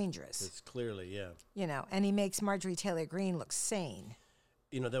he's dangerous. It's clearly, yeah. You know, and he makes Marjorie Taylor Greene look sane.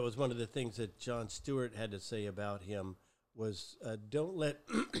 You know, that was one of the things that Jon Stewart had to say about him was don't let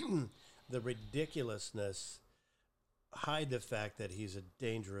the ridiculousness hide the fact that he's a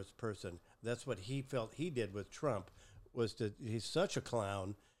dangerous person. That's what he felt he did with Trump, was that he's such a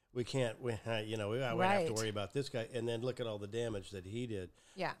clown. We can't, we have to worry about this guy. And then look at all the damage that he did.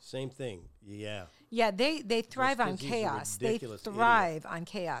 Yeah. Same thing. Yeah. Yeah, they thrive on chaos. They thrive on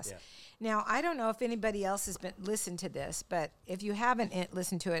chaos. Yeah. Now, I don't know if anybody else has listened to this, but if you haven't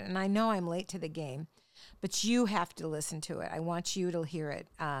listened to it, and I know I'm late to the game, but you have to listen to it. I want you to hear it,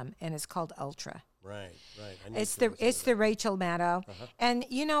 and it's called Ultra. Right. It's the Rachel Maddow, and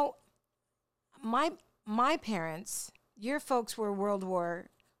you know, my parents, your folks were the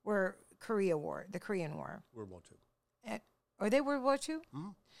Korean War. World War II. Are they World War II? Mm-hmm.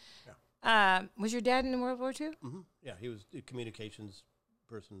 Yeah. Was your dad in World War II? Mm-hmm. Yeah, he was a communications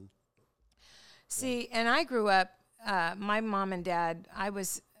person. See, and I grew up. My mom and dad. I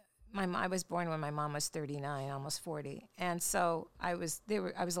was born when my mom was 39, almost 40, and so I was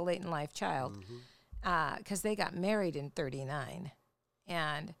a late in life child because they got married in 39,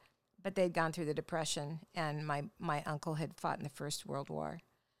 but they'd gone through the Depression, and my uncle had fought in the First World War.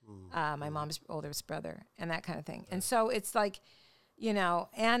 My mom's oldest brother, and that kind of thing. And so it's like, you know,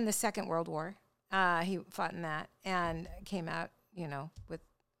 and the Second World War, he fought in that and came out, you know, with,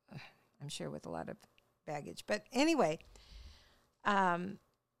 I'm sure with a lot of baggage. But anyway, I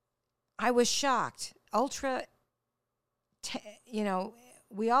was shocked. You know,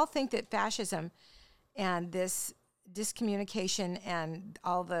 we all think that fascism and this discommunication and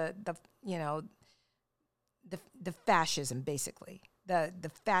all the fascism, basically,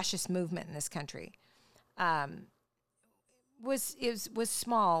 the fascist movement in this country, was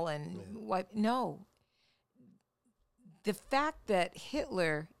small and no. The fact that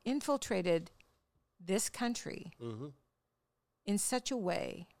Hitler infiltrated this country in such a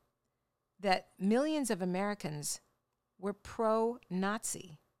way that millions of Americans were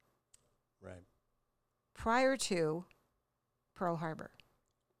pro-Nazi prior to Pearl Harbor.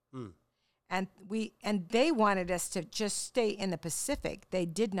 And they wanted us to just stay in the Pacific. They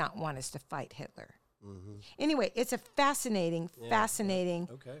did not want us to fight Hitler. Anyway, it's a fascinating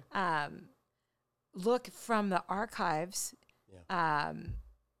look from the archives and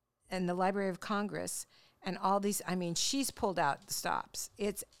the Library of Congress and all these. I mean, she's pulled out the stops.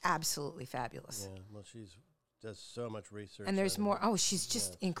 It's absolutely fabulous. Yeah, well, does so much research. And there's more. Oh, she's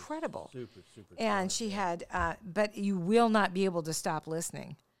just incredible. Super. And she had, but you will not be able to stop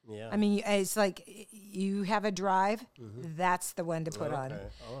listening. Yeah. I mean, it's like you have a drive, that's the one to put on.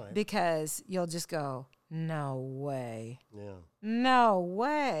 All right. Because you'll just go, no way. Yeah. No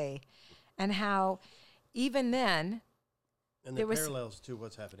way. And how even then, And there the was parallels to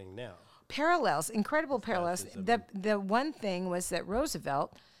what's happening now. incredible parallels. The one thing was that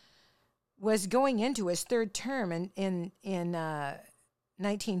Roosevelt was going into his third term in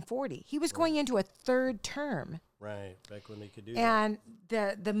 1940. He was going into a third term. Right, back when they could do that. And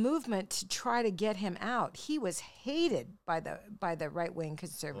the movement to try to get him out, he was hated by the right-wing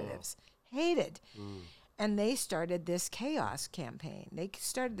conservatives. Hated. And they started this chaos campaign. They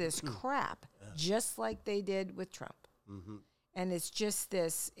started this crap just like they did with Trump. And it's just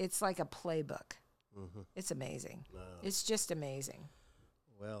this, it's like a playbook. It's amazing. It's just amazing.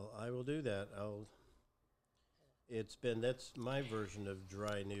 Well, I will do that. That's my version of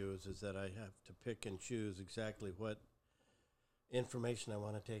dry news, is that I have to pick and choose exactly what information I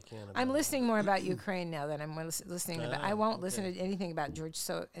want to take in. I'm listening more about Ukraine now than I'm listening about. I won't listen to anything about George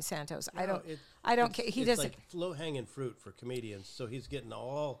Santos. No, I don't care. He it's doesn't. like low-hanging fruit for comedians. So he's getting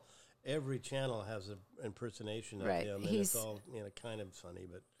every channel has an impersonation of Right. him, and it's all kind of funny,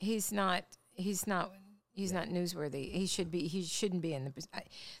 but He's not newsworthy. He shouldn't be in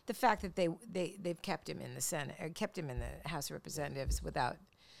the fact that they've kept him in the Senate, or kept him in the House of Representatives without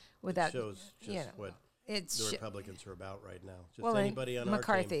it shows just what it's the Republicans are about right now. Just well, anybody on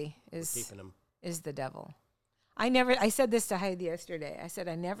McCarthy our team, we're keeping him. is the devil. I said this to Heidi yesterday. I said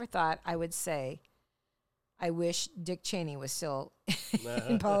I never thought I would say I wish Dick Cheney was still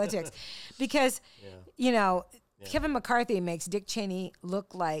in politics, because Kevin McCarthy makes Dick Cheney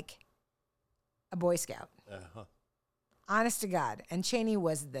look like a Boy Scout. Honest to God. And Cheney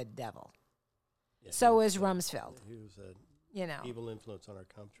was the devil. Yeah, So was Rumsfeld. He was an evil influence on our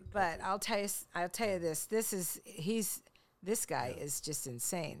country. But I'll tell you this. This guy is just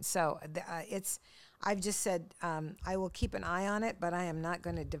insane. So I've just said I will keep an eye on it, but I am not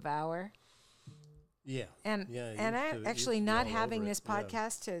going to devour. Yeah. And I actually not having this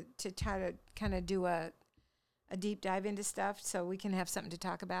podcast to try to kind of do a deep dive into stuff so we can have something to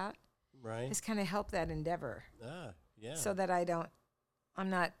talk about. Right. It's kind of help that endeavor. Yeah. So that I'm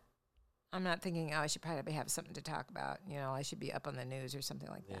not thinking, I should probably have something to talk about. I should be up on the news or something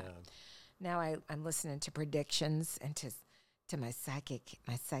like that. Now I'm listening to predictions and to my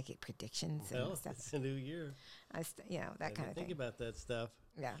psychic predictions and stuff. It's a new year. That kind of thing. Think about that stuff.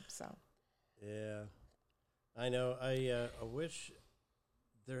 Yeah. So. Yeah, I know. I wish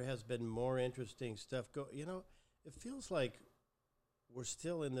there has been more interesting stuff. It feels like we're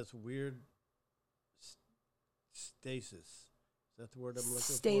still in this weird stasis. Is that the word I'm looking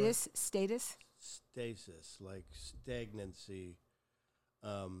for? Status? Stasis, like stagnancy.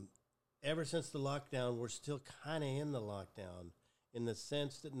 Ever since the lockdown, we're still kind of in the lockdown, in the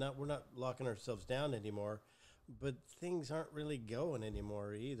sense that we're not locking ourselves down anymore, but things aren't really going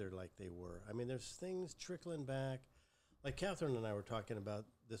anymore either like they were. I mean, there's things trickling back. Like Catherine and I were talking about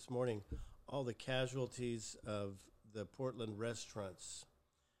this morning, all the casualties of the Portland restaurants,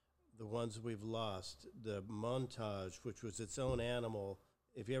 the ones we've lost, the Montage, which was its own animal.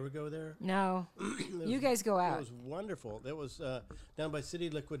 If you ever go there? No. You guys go out. It was wonderful. That was down by City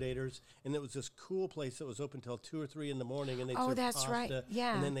Liquidators, and it was this cool place that was open till 2 or 3 in the morning, and they'd serve that's pasta, right.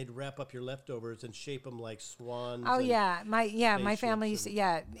 Yeah. And then they'd wrap up your leftovers and shape them like swans. Oh yeah, my family used to.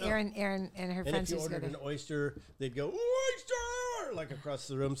 Yeah, Oh. Erin and her And friends if you used to ordered go an oyster, they'd go, oyster, like across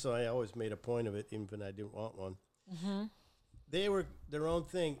the room. So I always made a point of it, even when I didn't want one. Mm-hmm. They were their own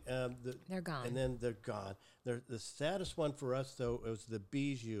thing. They're gone. And then they're gone. The saddest one for us, though, was the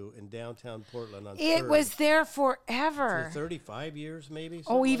Bijou in downtown Portland on It 3rd. was there forever. For 35 years, maybe?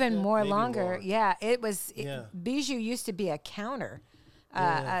 Oh, something even like that? more Maybe longer. more. Yeah, it was. Yeah. Bijou used to be a counter,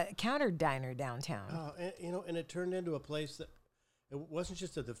 a counter diner downtown. Oh, and it turned into a place that it wasn't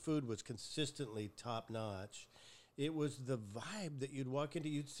just that the food was consistently top notch. It was the vibe that you'd walk into.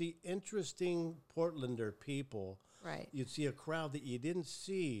 You'd see interesting Portlander people. Right. You'd see a crowd that you didn't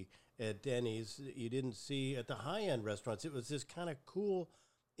see at Denny's, that you didn't see at the high-end restaurants. It was this kind of cool,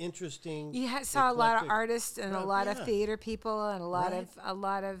 interesting. You saw a lot of eclectic artists and a crowd. lot Yeah. of theater people and a lot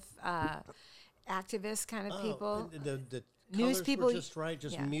Right. of activist kind of people. And the News colors people, were just right,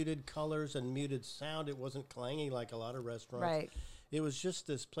 just yeah. muted colors and muted sound. It wasn't clanging like a lot of restaurants. Right. It was just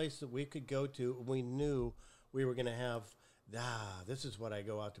this place that we could go to. We knew we were going to have this is what I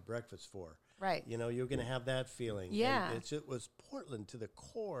go out to breakfast for. Right. You know, you're going to have that feeling. Yeah. And it was Portland to the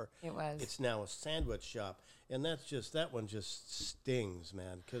core. It was. It's now a sandwich shop. And that one just stings,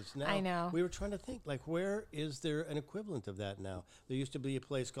 man. Because now I know. we were trying to think, like, where is there an equivalent of that now? There used to be a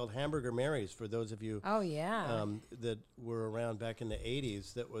place called Hamburger Mary's, for those of you Oh, yeah. that were around back in the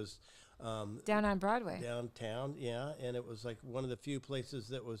 80s, that was Down on Broadway. downtown, yeah. And it was like one of the few places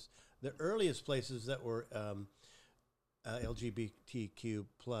that was the earliest places that were LGBTQ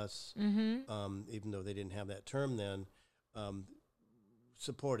plus, even though they didn't have that term then,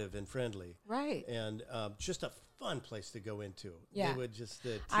 supportive and friendly. Right. And just a fun place to go into. Yeah. They would just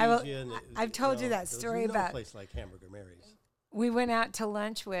tease you. And I've told you that story about about a place like Hamburger Mary's. We went out to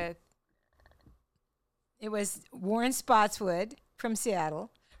lunch with, it was Warren Spotswood from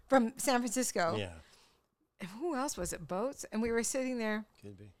Seattle, from San Francisco. Yeah, And who else was it? Boats. And we were sitting there,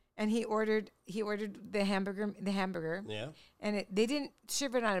 could be. and he ordered the hamburger, Yeah. and they didn't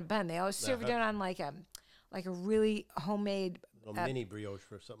serve it on a bun. They always served it on like a really homemade A mini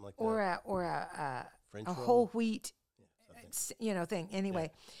brioche or something like or that. a French a roll? whole wheat, something. thing.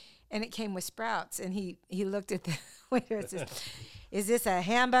 Anyway, and it came with sprouts, and he looked at the waiter and says, "Is this a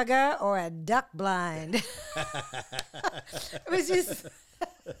hamburger or a duck blind?" It was just.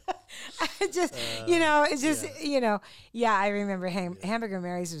 It's just, yeah, I remember Hamburger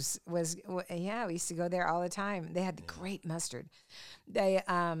Mary's was, we used to go there all the time. They had the great mustard. They,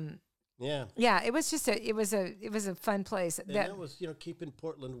 yeah, it was just it was a fun place. And that was, keeping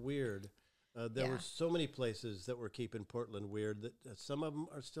Portland weird. There were so many places that were keeping Portland weird that some of them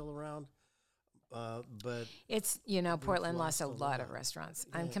are still around. But it's, Portland lost a lot of restaurants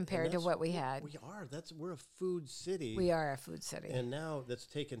compared to what we had. We're a food city. We are a food city. And now that's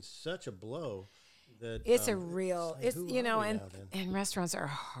taken such a blow that it's a real, and restaurants are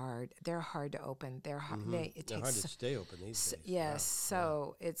hard. They're hard to open. They're hard. They're hard to stay open these days. Yes. Wow.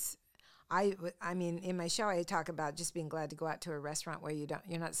 So it's, I mean, in my show, I talk about just being glad to go out to a restaurant where you're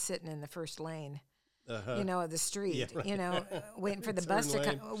not sitting in the first lane. Of the street, Yeah, right. Waiting for the bus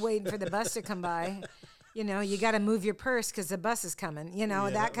to come by. You got to move your purse because the bus is coming.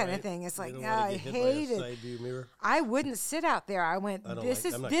 That kind of thing. It's like, I hate it. Side view mirror. I wouldn't sit out there. I went. I'm not This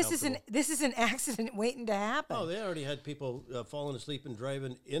is an accident waiting to happen. Oh, they already had people falling asleep and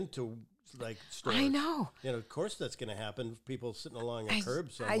driving into stores. I know. Of course that's going to happen. People sitting along a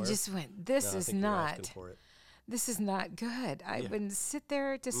curb somewhere. I just went. This is not. This is not good. I wouldn't sit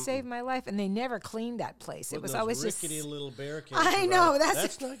there to save my life, and they never cleaned that place. It was always just rickety little barricades. I know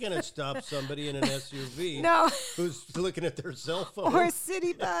that's not going to stop somebody in an SUV. No, who's looking at their cell phone or a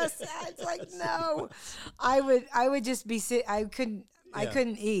city bus. It's like no. I would just be I couldn't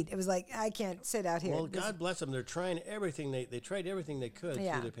eat. It was like I can't sit out here. Well, God bless them. They're trying everything. They tried everything they could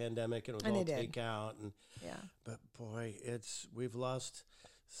through the pandemic, and it was all takeout. But boy, we've lost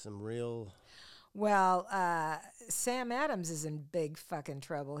some real. Well, Sam Adams is in big fucking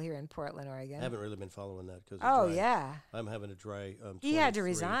trouble here in Portland, Oregon. I haven't really been following that because I'm having a dry. He had to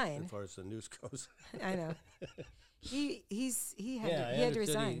resign as far as the news goes. I know. He had to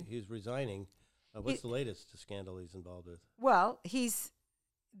resign. He's resigning. What's the latest scandal he's involved with? Well,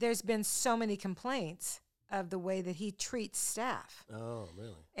 there's been so many complaints of the way that he treats staff. Oh,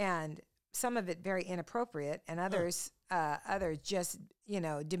 really? And some of it very inappropriate, and others just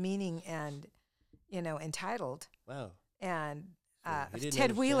demeaning and entitled. Wow. And So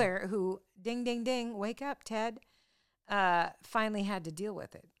Ted Wheeler, who ding ding ding, wake up, Ted, finally had to deal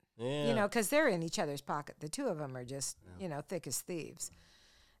with it. Yeah. Because they're in each other's pocket. The two of them are just thick as thieves.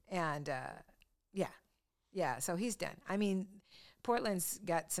 And so he's done. I mean, Portland's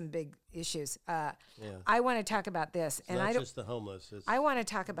got some big issues. I want to talk about this, and not just the homeless. I want to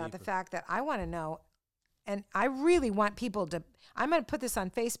talk about the fact that I want to know, and I really want people to. I'm going to put this on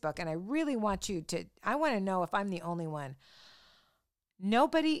Facebook, and I really want you to. I want to know if I'm the only one.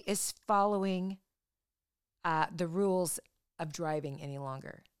 Nobody is following the rules of driving any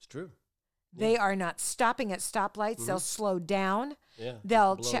longer. It's true. They are not stopping at stoplights. Mm-hmm. They'll slow down. Yeah.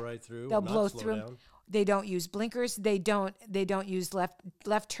 They'll blow right through. They'll blow through. Down. They don't use blinkers. They don't use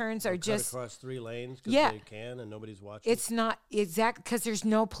left turns or just cut across 3 lanes because they can and nobody's watching. It's not exact because there's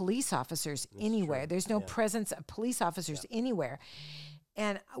no police officers anywhere. True. There's no presence of police officers anywhere.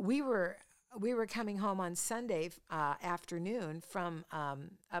 And we were coming home on Sunday afternoon from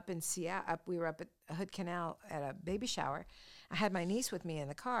up in Seattle. We were up at Hood Canal at a baby shower. I had my niece with me in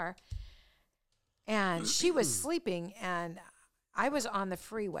the car, and she was sleeping, and I was on the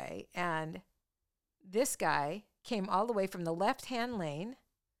freeway, and this guy came all the way from the left-hand lane,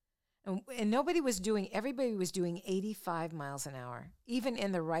 and everybody was doing 85 miles an hour, even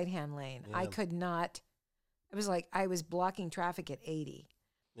in the right-hand lane. Yeah. I could not It was like I was blocking traffic at 80.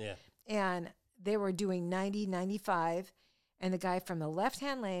 Yeah. And they were doing 90, 95, and the guy from the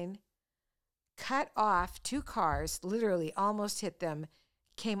left-hand lane cut off 2 cars, literally almost hit them,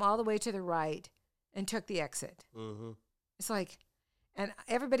 came all the way to the right, and took the exit. Mm-hmm. It's like, and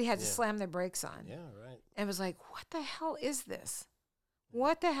everybody had to Yeah. slam their brakes on. Yeah, right. And it was like, what the hell is this?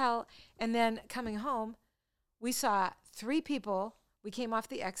 What the hell? And then coming home, we saw 3 people. We came off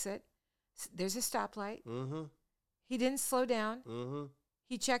the exit. There's a stoplight. Mm-hmm. He didn't slow down. Mm-hmm.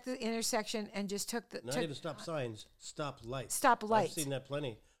 He checked the intersection and just took the Not even stop signs, stop lights. Stop lights. I've seen that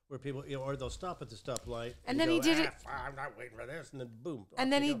plenty where people, or they'll stop at the stoplight. And then he did it. I'm not waiting for this, and then boom. And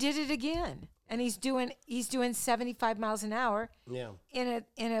off then they he go. did it again. And he's doing 75 miles an hour Yeah, in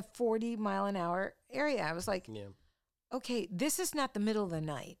a 40 mile an hour area. I was like, yeah. okay, this is not the middle of the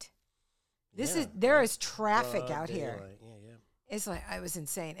night. Yeah, There is traffic Broad out here. daylight. Yeah, yeah. It's like, I was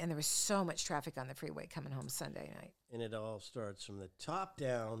insane. And there was so much traffic on the freeway coming home Sunday night. And it all starts from the top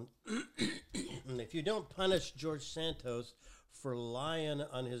down. And if you don't punish George Santos for lying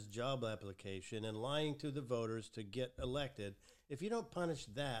on his job application and lying to the voters to get elected, if you don't punish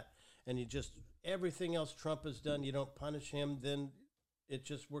that and you just, everything else Trump has done, you don't punish him, then it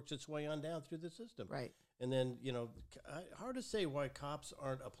just works its way on down through the system. Right. And then, hard to say why cops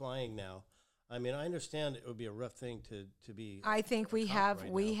aren't applying now. I mean, I understand it would be a rough thing to be. I think we cop have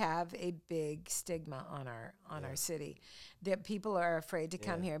right we now. have a big stigma on our city that people are afraid to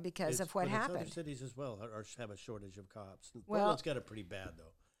come Yeah. here because It's- of what but it's happened. Other cities as well have a shortage of cops. Well- Portland's got it pretty bad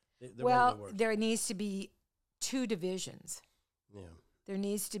though. They're one of Well, the worst. there needs to be 2 divisions. Yeah, There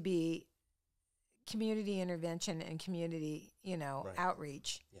needs to be community intervention and community, Right.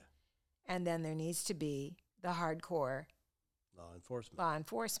 outreach. Yeah. And then there needs to be the hardcore law enforcement. law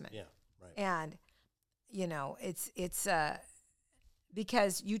enforcement. Yeah, right. And it's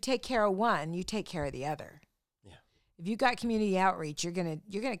because you take care of one, you take care of the other. Yeah. If you got community outreach, you're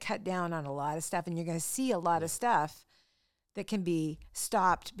gonna cut down on a lot of stuff, and you're gonna see a lot of stuff that can be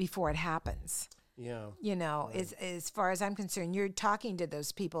stopped before it happens. Yeah, As far as I'm concerned, you're talking to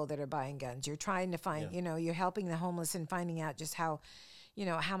those people that are buying guns. You're trying to find, you're helping the homeless and finding out just how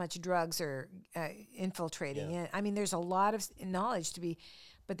much drugs are infiltrating. Yeah. And I mean, there's a lot of knowledge to be,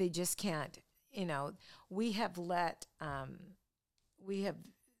 but they just can't. We have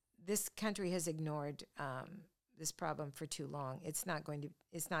this country has ignored this problem for too long. It's not going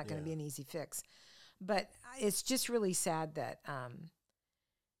to be an easy fix, but it's just really sad that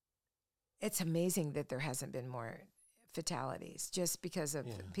it's amazing that there hasn't been more fatalities just because of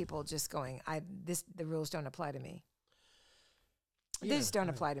people just going, the rules don't apply to me. Yeah, These don't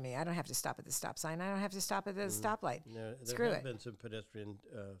right. apply to me. I don't have to stop at the stop sign. I don't have to stop at the stoplight. there Screw have it. been some pedestrian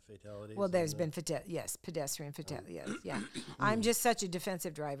fatalities. Well, there's and, been pedestrian fatalities. Yes, yeah. I'm just such a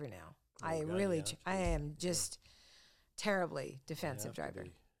defensive driver now. I God, really, yeah, I am just terribly defensive have to driver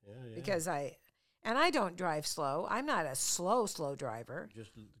be. Yeah. because I don't drive slow. I'm not a slow driver. Just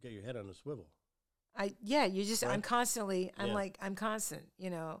get your head on a swivel. I'm Right. constantly, Yeah. I'm constant,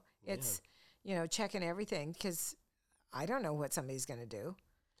 it's, checking everything because I don't know what somebody's going to do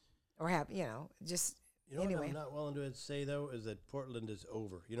or have, just What anyway. I'm not willing to say though is that Portland is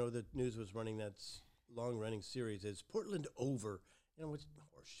over. The news was running that long-running series. Is Portland over? Which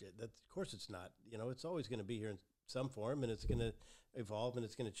horseshit. Of course it's not. It's always going to be here in some form, and it's going to evolve and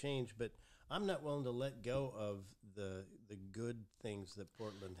it's going to change. But I'm not willing to let go of the good things that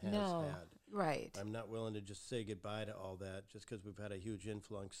Portland has had. Right. I'm not willing to just say goodbye to all that just because we've had a huge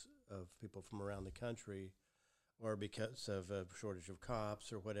influx of people from around the country, or because of a shortage of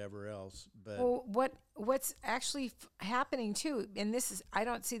cops or whatever else. But Well, what's actually happening too, and I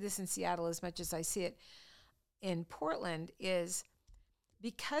don't see this in Seattle as much as I see it in Portland, is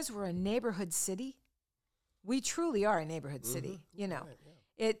because we're a neighborhood city. We truly are a neighborhood city. right,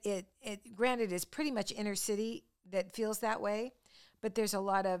 yeah. It granted is pretty much inner city that feels that way, but there's a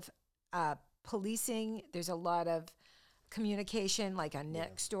lot of policing. There's a lot of communication, like on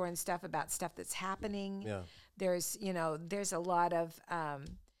Nextdoor and stuff about stuff that's happening. Yeah. There's a lot of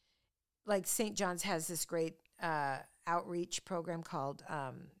like St. John's has this great outreach program called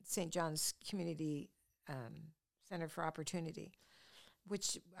St. John's Community Center for Opportunity,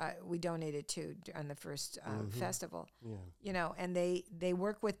 which we donated to on the first festival. Yeah. And they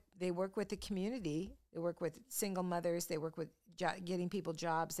work with the community. They work with single mothers. They work with getting people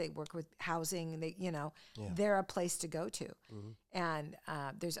jobs. They work with housing. They're a place to go to. And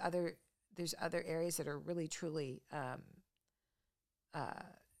there's other areas that are really truly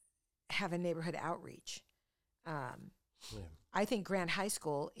have a neighborhood outreach. I think Grant High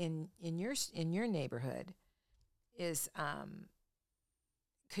School in your neighborhood is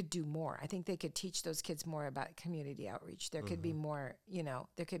could do more. I think they could teach those kids more about community outreach. There could be more,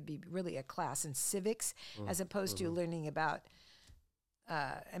 there could be really a class in civics as opposed to learning about,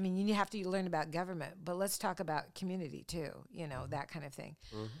 you have to learn about government, but let's talk about community too, that kind of thing.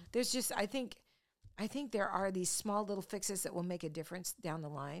 There's just, I think there are these small little fixes that will make a difference down the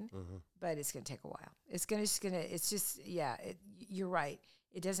line, but it's going to take a while. You're right.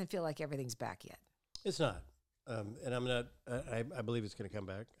 It doesn't feel like everything's back yet. It's not. And I'm not, I believe it's going to come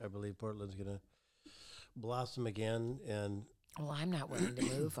back. I believe Portland's going to blossom again. And well, I'm not willing to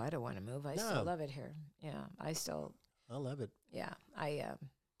move. I don't want to move. I still love it here. Yeah, I love it. Yeah,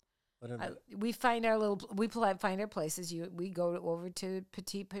 we find our find our places. We go over to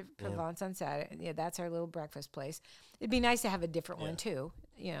Petit Provence on Saturday. Yeah, that's our little breakfast place. It'd be nice to have a different one too,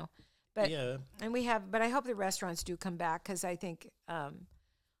 But and we have, but I hope the restaurants do come back because I think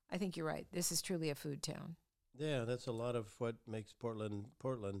you're right. This is truly a food town. Yeah, that's a lot of what makes Portland,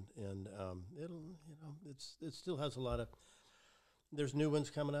 and it still has a lot of. There's new ones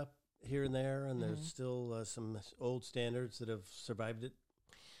coming up here and there, and there's still some old standards that have survived it.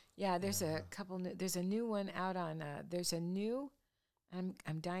 Yeah, there's a couple. There's a new one out on. There's a new.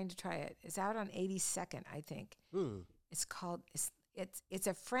 I'm dying to try it. It's out on 82nd, I think. It's called. It's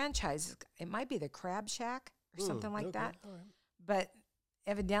a franchise. It might be the Crab Shack or something like that. All right. But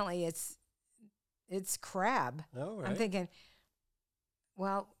evidently, it's crab. All right. I'm thinking,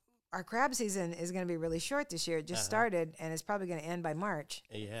 well, our crab season is going to be really short this year. It just started, and it's probably going to end by March.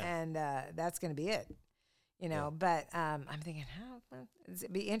 Yeah. And that's going to be it. But I'm thinking,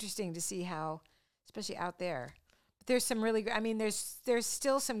 it'd be interesting to see how, especially out there. But there's some really, there's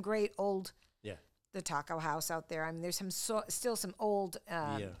still some great old, the taco house out there. There's still some old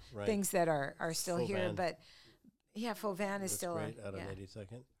things that are still Faux here. Van. But yeah, Faux Van is still great out on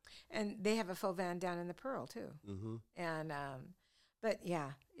 82nd. And they have a Faux Van down in the Pearl too. Mm-hmm. And but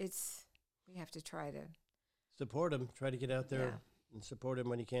yeah, we have to try to support them. Try to get out there and support them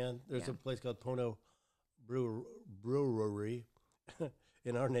when you can. There's a place called Pono Brewery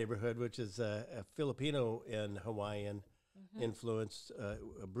in our neighborhood, which is a Filipino and Hawaiian influenced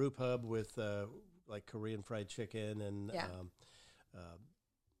a brew pub with like Korean fried chicken and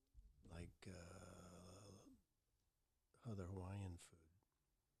other Hawaiian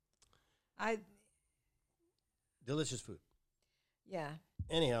food. Delicious food. Yeah.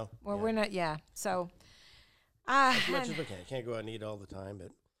 Anyhow. Well, we're not. Yeah. So. As much as we can. Can't go out and eat all the time,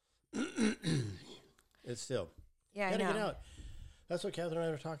 but it's still. Yeah, gotta I know. get out. That's what Catherine and I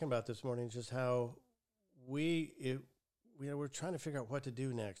were talking about this morning. Just how we're trying to figure out what to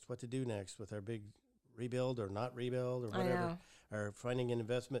do next with our big rebuild or not rebuild or whatever, or finding an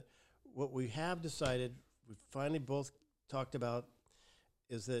investment. What we have decided, we finally both talked about,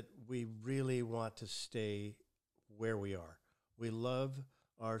 is that we really want to stay where we are. We love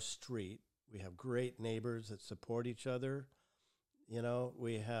our street. We have great neighbors that support each other.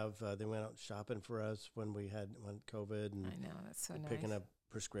 We have, they went out shopping for us when COVID. And I know, that's so nice. Picking up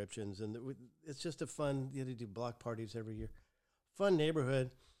prescriptions. And it's just a fun, they do block parties every year. Fun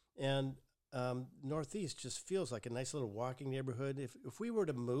neighborhood. And Northeast just feels like a nice little walking neighborhood. If we were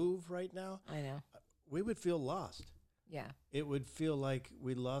to move right now, I know, we would feel lost. Yeah. It would feel like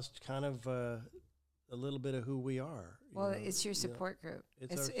we lost kind of a little bit of who we are. Well, it's your support group.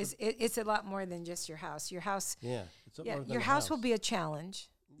 It's a lot more than just your house. Your house. Yeah. Your house will be a challenge.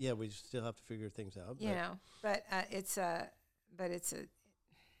 Yeah, we still have to figure things out. But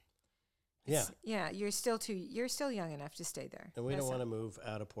you're still young enough to stay there. And we don't want to move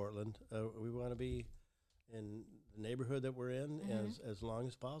out of Portland. We want to be in the neighborhood that we're in as long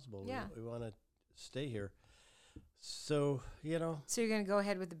as possible. Yeah. We want to stay here. So, So you're going to go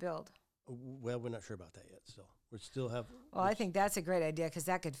ahead with the build? Well, we're not sure about that yet still. We still have... Well, I think that's a great idea because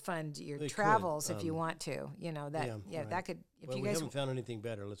that could fund your travels if you want to. Right. That could... We haven't found anything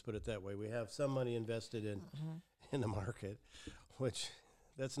better, let's put it that way. We have some money invested in the market, which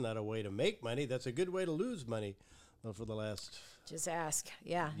that's not a way to make money. That's a good way to lose money for the last... Just ask.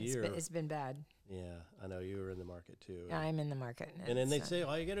 Yeah, year. It's been bad. Yeah, I know you were in the market too. Yeah, I'm in the market. And then they say,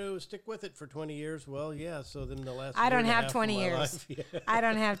 you got to stick with it for 20 years. Well, yeah, so then the last I don't year and a have half 20 of my years. life, I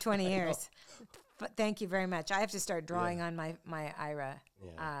don't have 20 years. But thank you very much. I have to start drawing on my IRA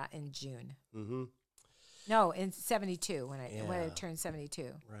in June. Mm-hmm. No, in 72 when I turn 72.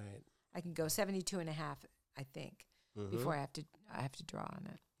 Right. I can go 72 and a half, I think, before I have to draw on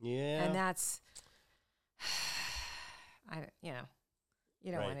it. Yeah. And that's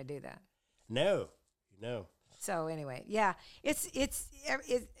you don't want to do that. No. So anyway, it's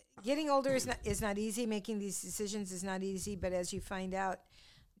getting older is not easy. Making these decisions is not easy. But as you find out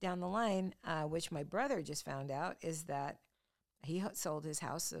down the line, which my brother just found out, is that he sold his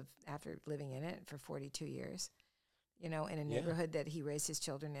house after living in it for 42 years. In a neighborhood that he raised his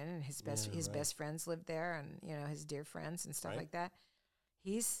children in, and his best friends lived there, and his dear friends and stuff like that.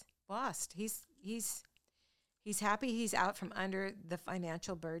 He's lost. He's happy he's out from under the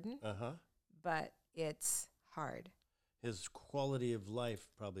financial burden. But it's hard. His quality of life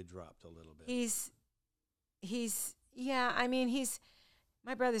probably dropped a little bit.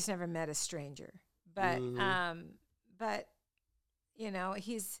 My brother's never met a stranger, but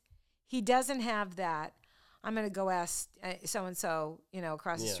he doesn't have that. I'm going to go ask so-and-so,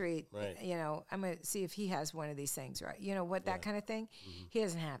 across the street, right. I'm going to see if he has one of these things, right? That kind of thing. He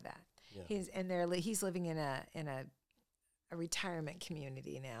doesn't have that. Yeah. He's living in a retirement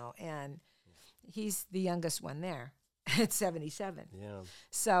community now, and he's the youngest one there at 77. Yeah.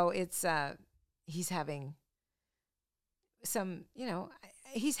 So it's, he's having some,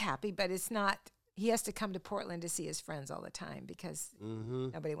 he's happy, but it's not, he has to come to Portland to see his friends all the time because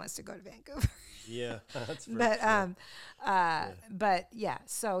nobody wants to go to Vancouver. Yeah, that's for but sure. But yeah,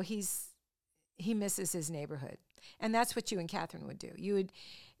 so he misses his neighborhood, and that's what you and Catherine would do.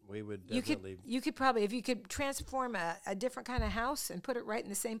 We would definitely. You could probably, if you could transform a different kind of house and put it right in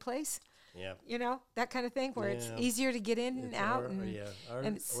the same place. Yeah. That kind of thing where it's easier to get in and out. We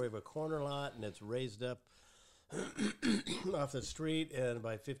have a corner lot, and it's raised up off the street and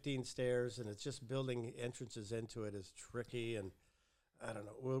by 15 stairs, and it's just building entrances into it is tricky, and I don't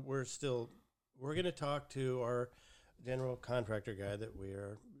know. We're going to talk to our general contractor guy that we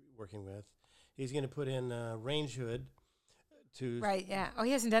are working with. He's going to put in a range hood to right. Yeah. Oh,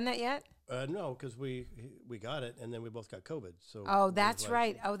 he hasn't done that yet. No, because we got it, and then we both got COVID. So that's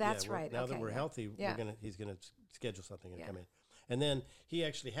right. Oh, that's right. Now that we're healthy, he's gonna schedule something and come in. And then he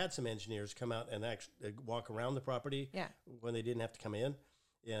actually had some engineers come out and actually walk around the property when they didn't have to come in,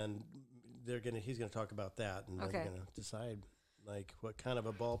 and he's gonna talk about that, and they're gonna decide like what kind of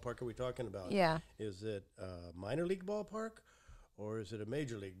a ballpark are we talking about? Yeah, is it a minor league ballpark? Or is it a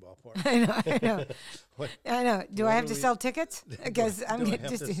major league ballpark? I know. I know. Do I have to sell tickets? Because I have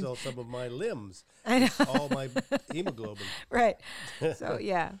to sell some of my limbs. I know. All my hemoglobin. Right. So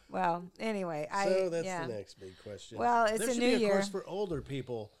yeah. Well, anyway, so that's the next big question. Well, it's a new year. There should be a course for older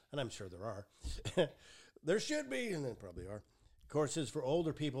people, and I'm sure there are. There should be, and there probably are, courses for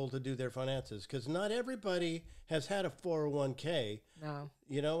older people to do their finances, because not everybody has had a 401k. No.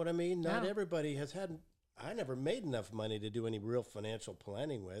 You know what I mean? Not everybody has had. I never made enough money to do any real financial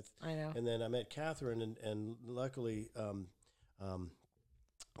planning with. I know. And then I met Catherine, and luckily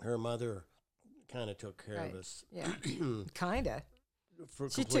her mother kind of took care of us. Yeah, kind of.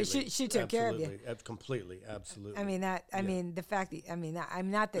 She took care of you. Completely, absolutely. I mean that. I mean the fact that. I mean that. I'm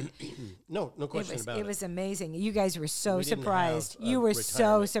not that. No question about it. It was amazing. You guys were so surprised. You were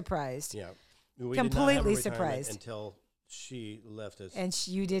so surprised. Yeah, we completely did not have surprised until she left us, and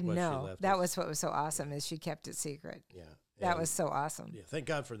you didn't know. That was what was so awesome, is she kept it secret. Yeah, that was so awesome. Yeah, thank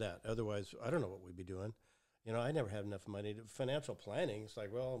God for that. Otherwise, I don't know what we'd be doing. I never had enough money to financial planning. It's like,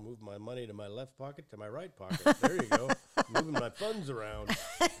 well, I'll move my money to my left pocket to my right pocket. There you go, moving my funds around.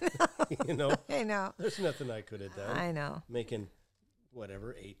 I know. There's nothing I could have done. I know. Making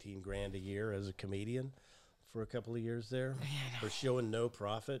whatever $18,000 a year as a comedian for a couple of years there, for showing no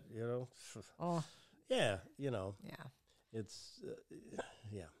profit. Oh. Yeah. Yeah. It's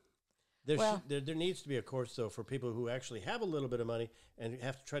there needs to be a course though for people who actually have a little bit of money and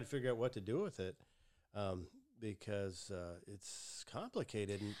have to try to figure out what to do with it, because it's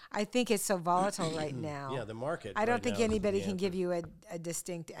complicated. And I think it's so volatile right now. Yeah, the market. I don't think anybody can give you a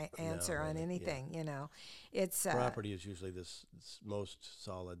distinct answer on anything. Yeah. It's property is usually this most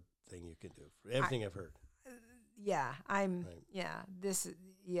solid thing you can do for everything I've heard. Yeah, I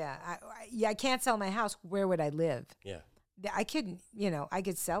can't sell my house. Where would I live? Yeah. I couldn't, I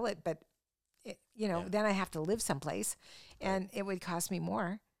could sell it, but, then I have to live someplace, and it would cost me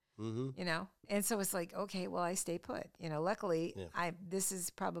more, And so it's like, okay, well, I stay put. Luckily, this is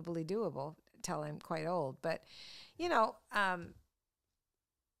probably doable till I'm quite old. But,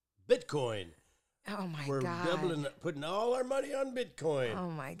 Bitcoin. Oh, my We're God. putting all our money on Bitcoin. Oh,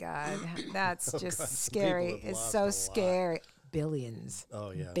 my God. That's just scary. It's so scary. Billions.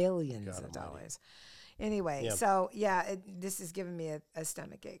 Oh, yeah. Billions of dollars. Anyway, so this is giving me a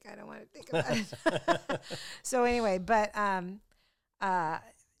stomach ache. I don't want to think about it. So anyway, but I'm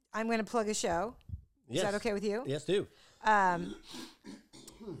going to plug a show. Yes. Is that okay with you? Yes, do. I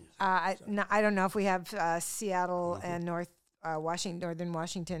don't know if we have Seattle and Northern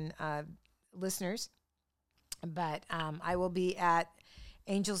Washington listeners, but I will be at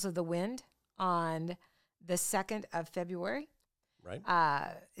Angels of the Wind on the 2nd of February. Right.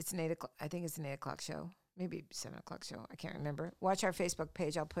 It's an 8 o'clock. I think it's an 8 o'clock show. maybe 7 o'clock show. I can't remember. Watch our Facebook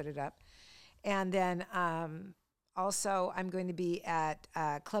page. I'll put it up. And then also I'm going to be at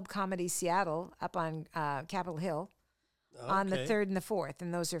Club Comedy Seattle up on Capitol Hill on the 3rd and the 4th.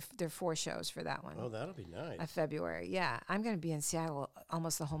 And there are 4 shows for that one. Oh, that'll be nice. Of February. Yeah. I'm going to be in Seattle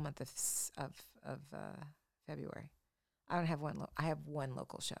almost the whole month of February. I don't have one. I have one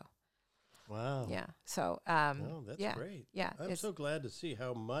local show. Wow. Yeah. So, oh, that's great. Yeah. I'm so glad to see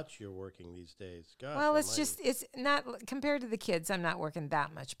how much you're working these days. Gosh. Well, almighty. it's not compared to the kids. I'm not working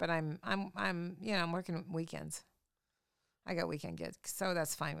that much, but I'm working weekends. I got weekend gigs, so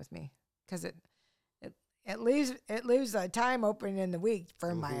that's fine with me because it leaves the time open in the week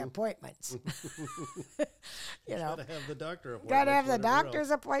for my appointments. Gotta have the doctor appointments. Gotta have the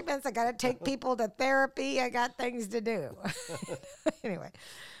doctor's appointments. I gotta take people to therapy. I got things to do. Anyway.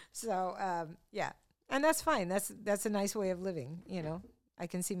 So, and that's fine. That's a nice way of living, I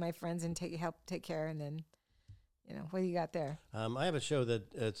can see my friends and help take care, and then, what do you got there? I have a show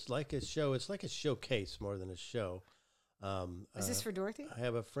that it's like a show. It's like a showcase more than a show. Is this for Dorothy? I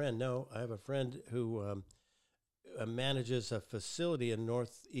have a friend who manages a facility in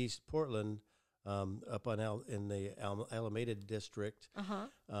Northeast Portland, up on in the Alameda district.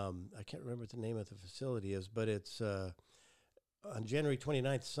 I can't remember what the name of the facility is, but it's on January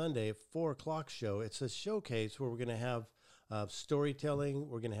 29th, Sunday, 4 o'clock show. It's a showcase where we're going to have storytelling.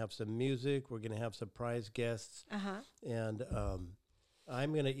 We're going to have some music. We're going to have some prize guests. And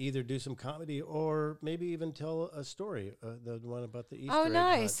I'm going to either do some comedy or maybe even tell a story, the one about the Easter egg. Oh,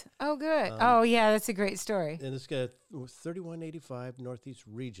 nice. Hunt. Oh, good. Oh, yeah, that's a great story. And it's got 3185 Northeast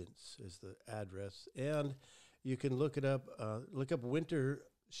Regents is the address. And you can look it up, Winter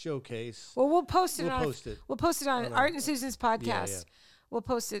Showcase. Well, we'll post it. We'll post it on Art and Susan's podcast. Yeah. We'll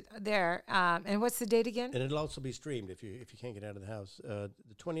post it there. And what's the date again? And it'll also be streamed if you can't get out of the house. The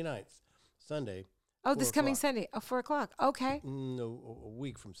 29th, Sunday. Oh, this coming Sunday. Oh, 4 o'clock. Okay. No, a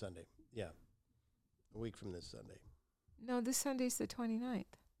week from Sunday. Yeah, a week from this Sunday. No, this Sunday's the 29th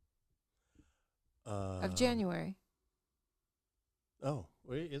of January. Oh,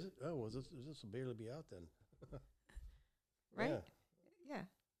 wait, is it? Oh, this will barely be out then. Right? Yeah.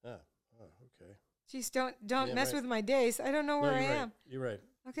 Ah, oh, okay. Jeez, don't mess with my days. I don't know where I am. You're right.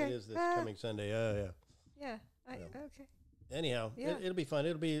 Okay. It is this coming Sunday. Yeah. Okay. Anyhow, it'll be fun.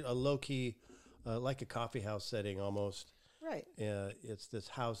 It'll be a low-key, like a coffee house setting almost. Right. It's this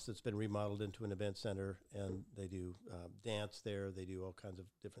house that's been remodeled into an event center, and they do dance there. They do all kinds of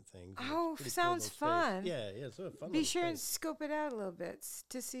different things. Oh, sounds fun. Yeah, it's a fun. Be sure and scope it out a little bit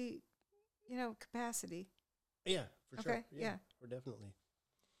to see, capacity. Yeah, for sure. Okay, yeah. We're definitely.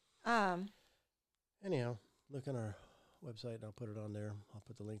 Anyhow, look on our website, and I'll put it on there. I'll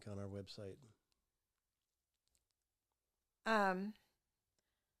put the link on our website.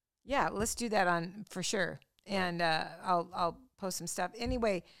 Yeah, let's do that on for sure. And I'll post some stuff.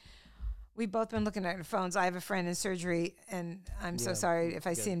 Anyway, we've both been looking at our phones. I have a friend in surgery, and I'm so sorry if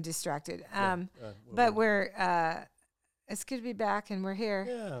I seem distracted. But it's good to be back, and we're here.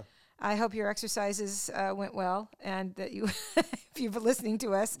 Yeah. I hope your exercises went well, and that you, if you've been listening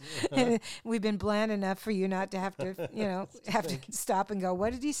to us, and we've been bland enough for you not to have to, have to stop and go,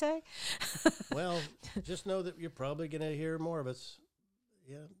 what did he say? Well, just know that you're probably going to hear more of us.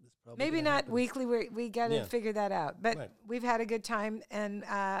 Yeah, it's probably maybe not happen. weekly. We got to figure that out. But we've had a good time, and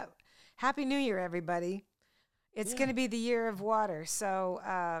Happy New Year, everybody. It's going to be the year of water, so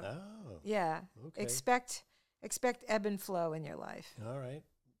okay. Expect ebb and flow in your life. All right.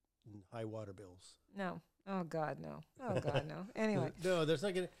 High water bills. No. Oh God, no. Oh God, no. Anyway. No, there's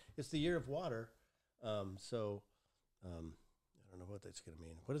not gonna. It's the year of water, so I don't know what that's gonna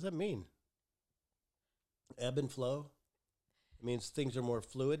mean. What does that mean? Ebb and flow. It means things are more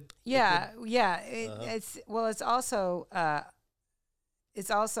fluid. Yeah, yeah. It's also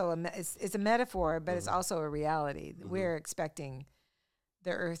it's a metaphor, but it's also a reality. We're expecting.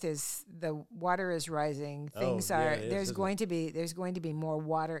 The water is rising. There's going to be more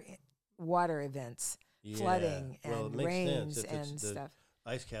water events, flooding and rains and stuff.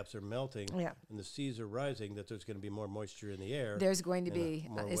 Ice caps are melting, and the seas are rising. That there's going to be more moisture in the air. There's going to be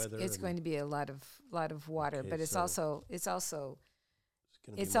more weather. It's going to be a lot of water, Okay, but it's also but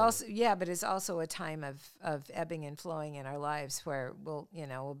it's also a time of ebbing and flowing in our lives where we'll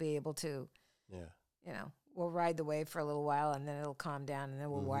be able to we'll ride the wave for a little while, and then it'll calm down, and then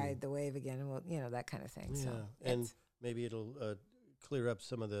we'll ride the wave again, and we'll, that kind of thing. Yeah, so and maybe it'll clear up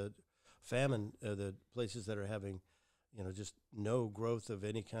some of the famine, the places that are having, just no growth of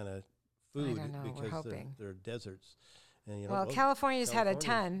any kind of food I don't know, because we're hoping. they're deserts, And, Well, California's had a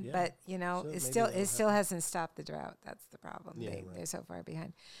ton, yeah. but you know, So it still hasn't stopped the drought. That's the problem. Yeah, They're so far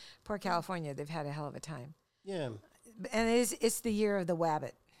behind. Poor California, they've had a hell of a time. Yeah. And it's the year of the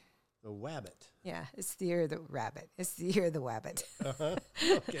wabbit. The wabbit. Yeah, it's the year of the rabbit. It's the year of the wabbit.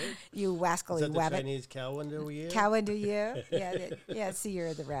 Okay. You wascally Is that the wabbit. Chinese calendar year? Calendar year. Yeah, it's the year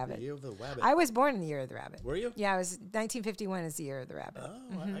of the rabbit. The year of the wabbit. I was born in the year of the rabbit. Were you? Yeah, I was 1951 is the year of the rabbit.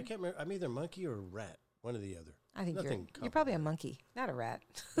 Oh, I can't remember. I'm either monkey or rat. One or the other. I think Nothing you're probably a monkey, not a rat.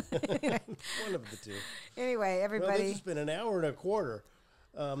 One of the two. Anyway, Well, everybody. this has been an hour and a quarter.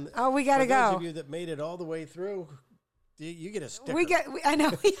 Oh, we gotta For those go. of you that made it all the way through, you get a sticker. I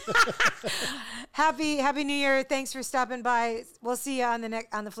know. Happy New Year! Thanks for stopping by. We'll see you on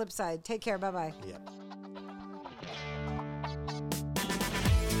the flip side. Take care. Bye bye. Yeah.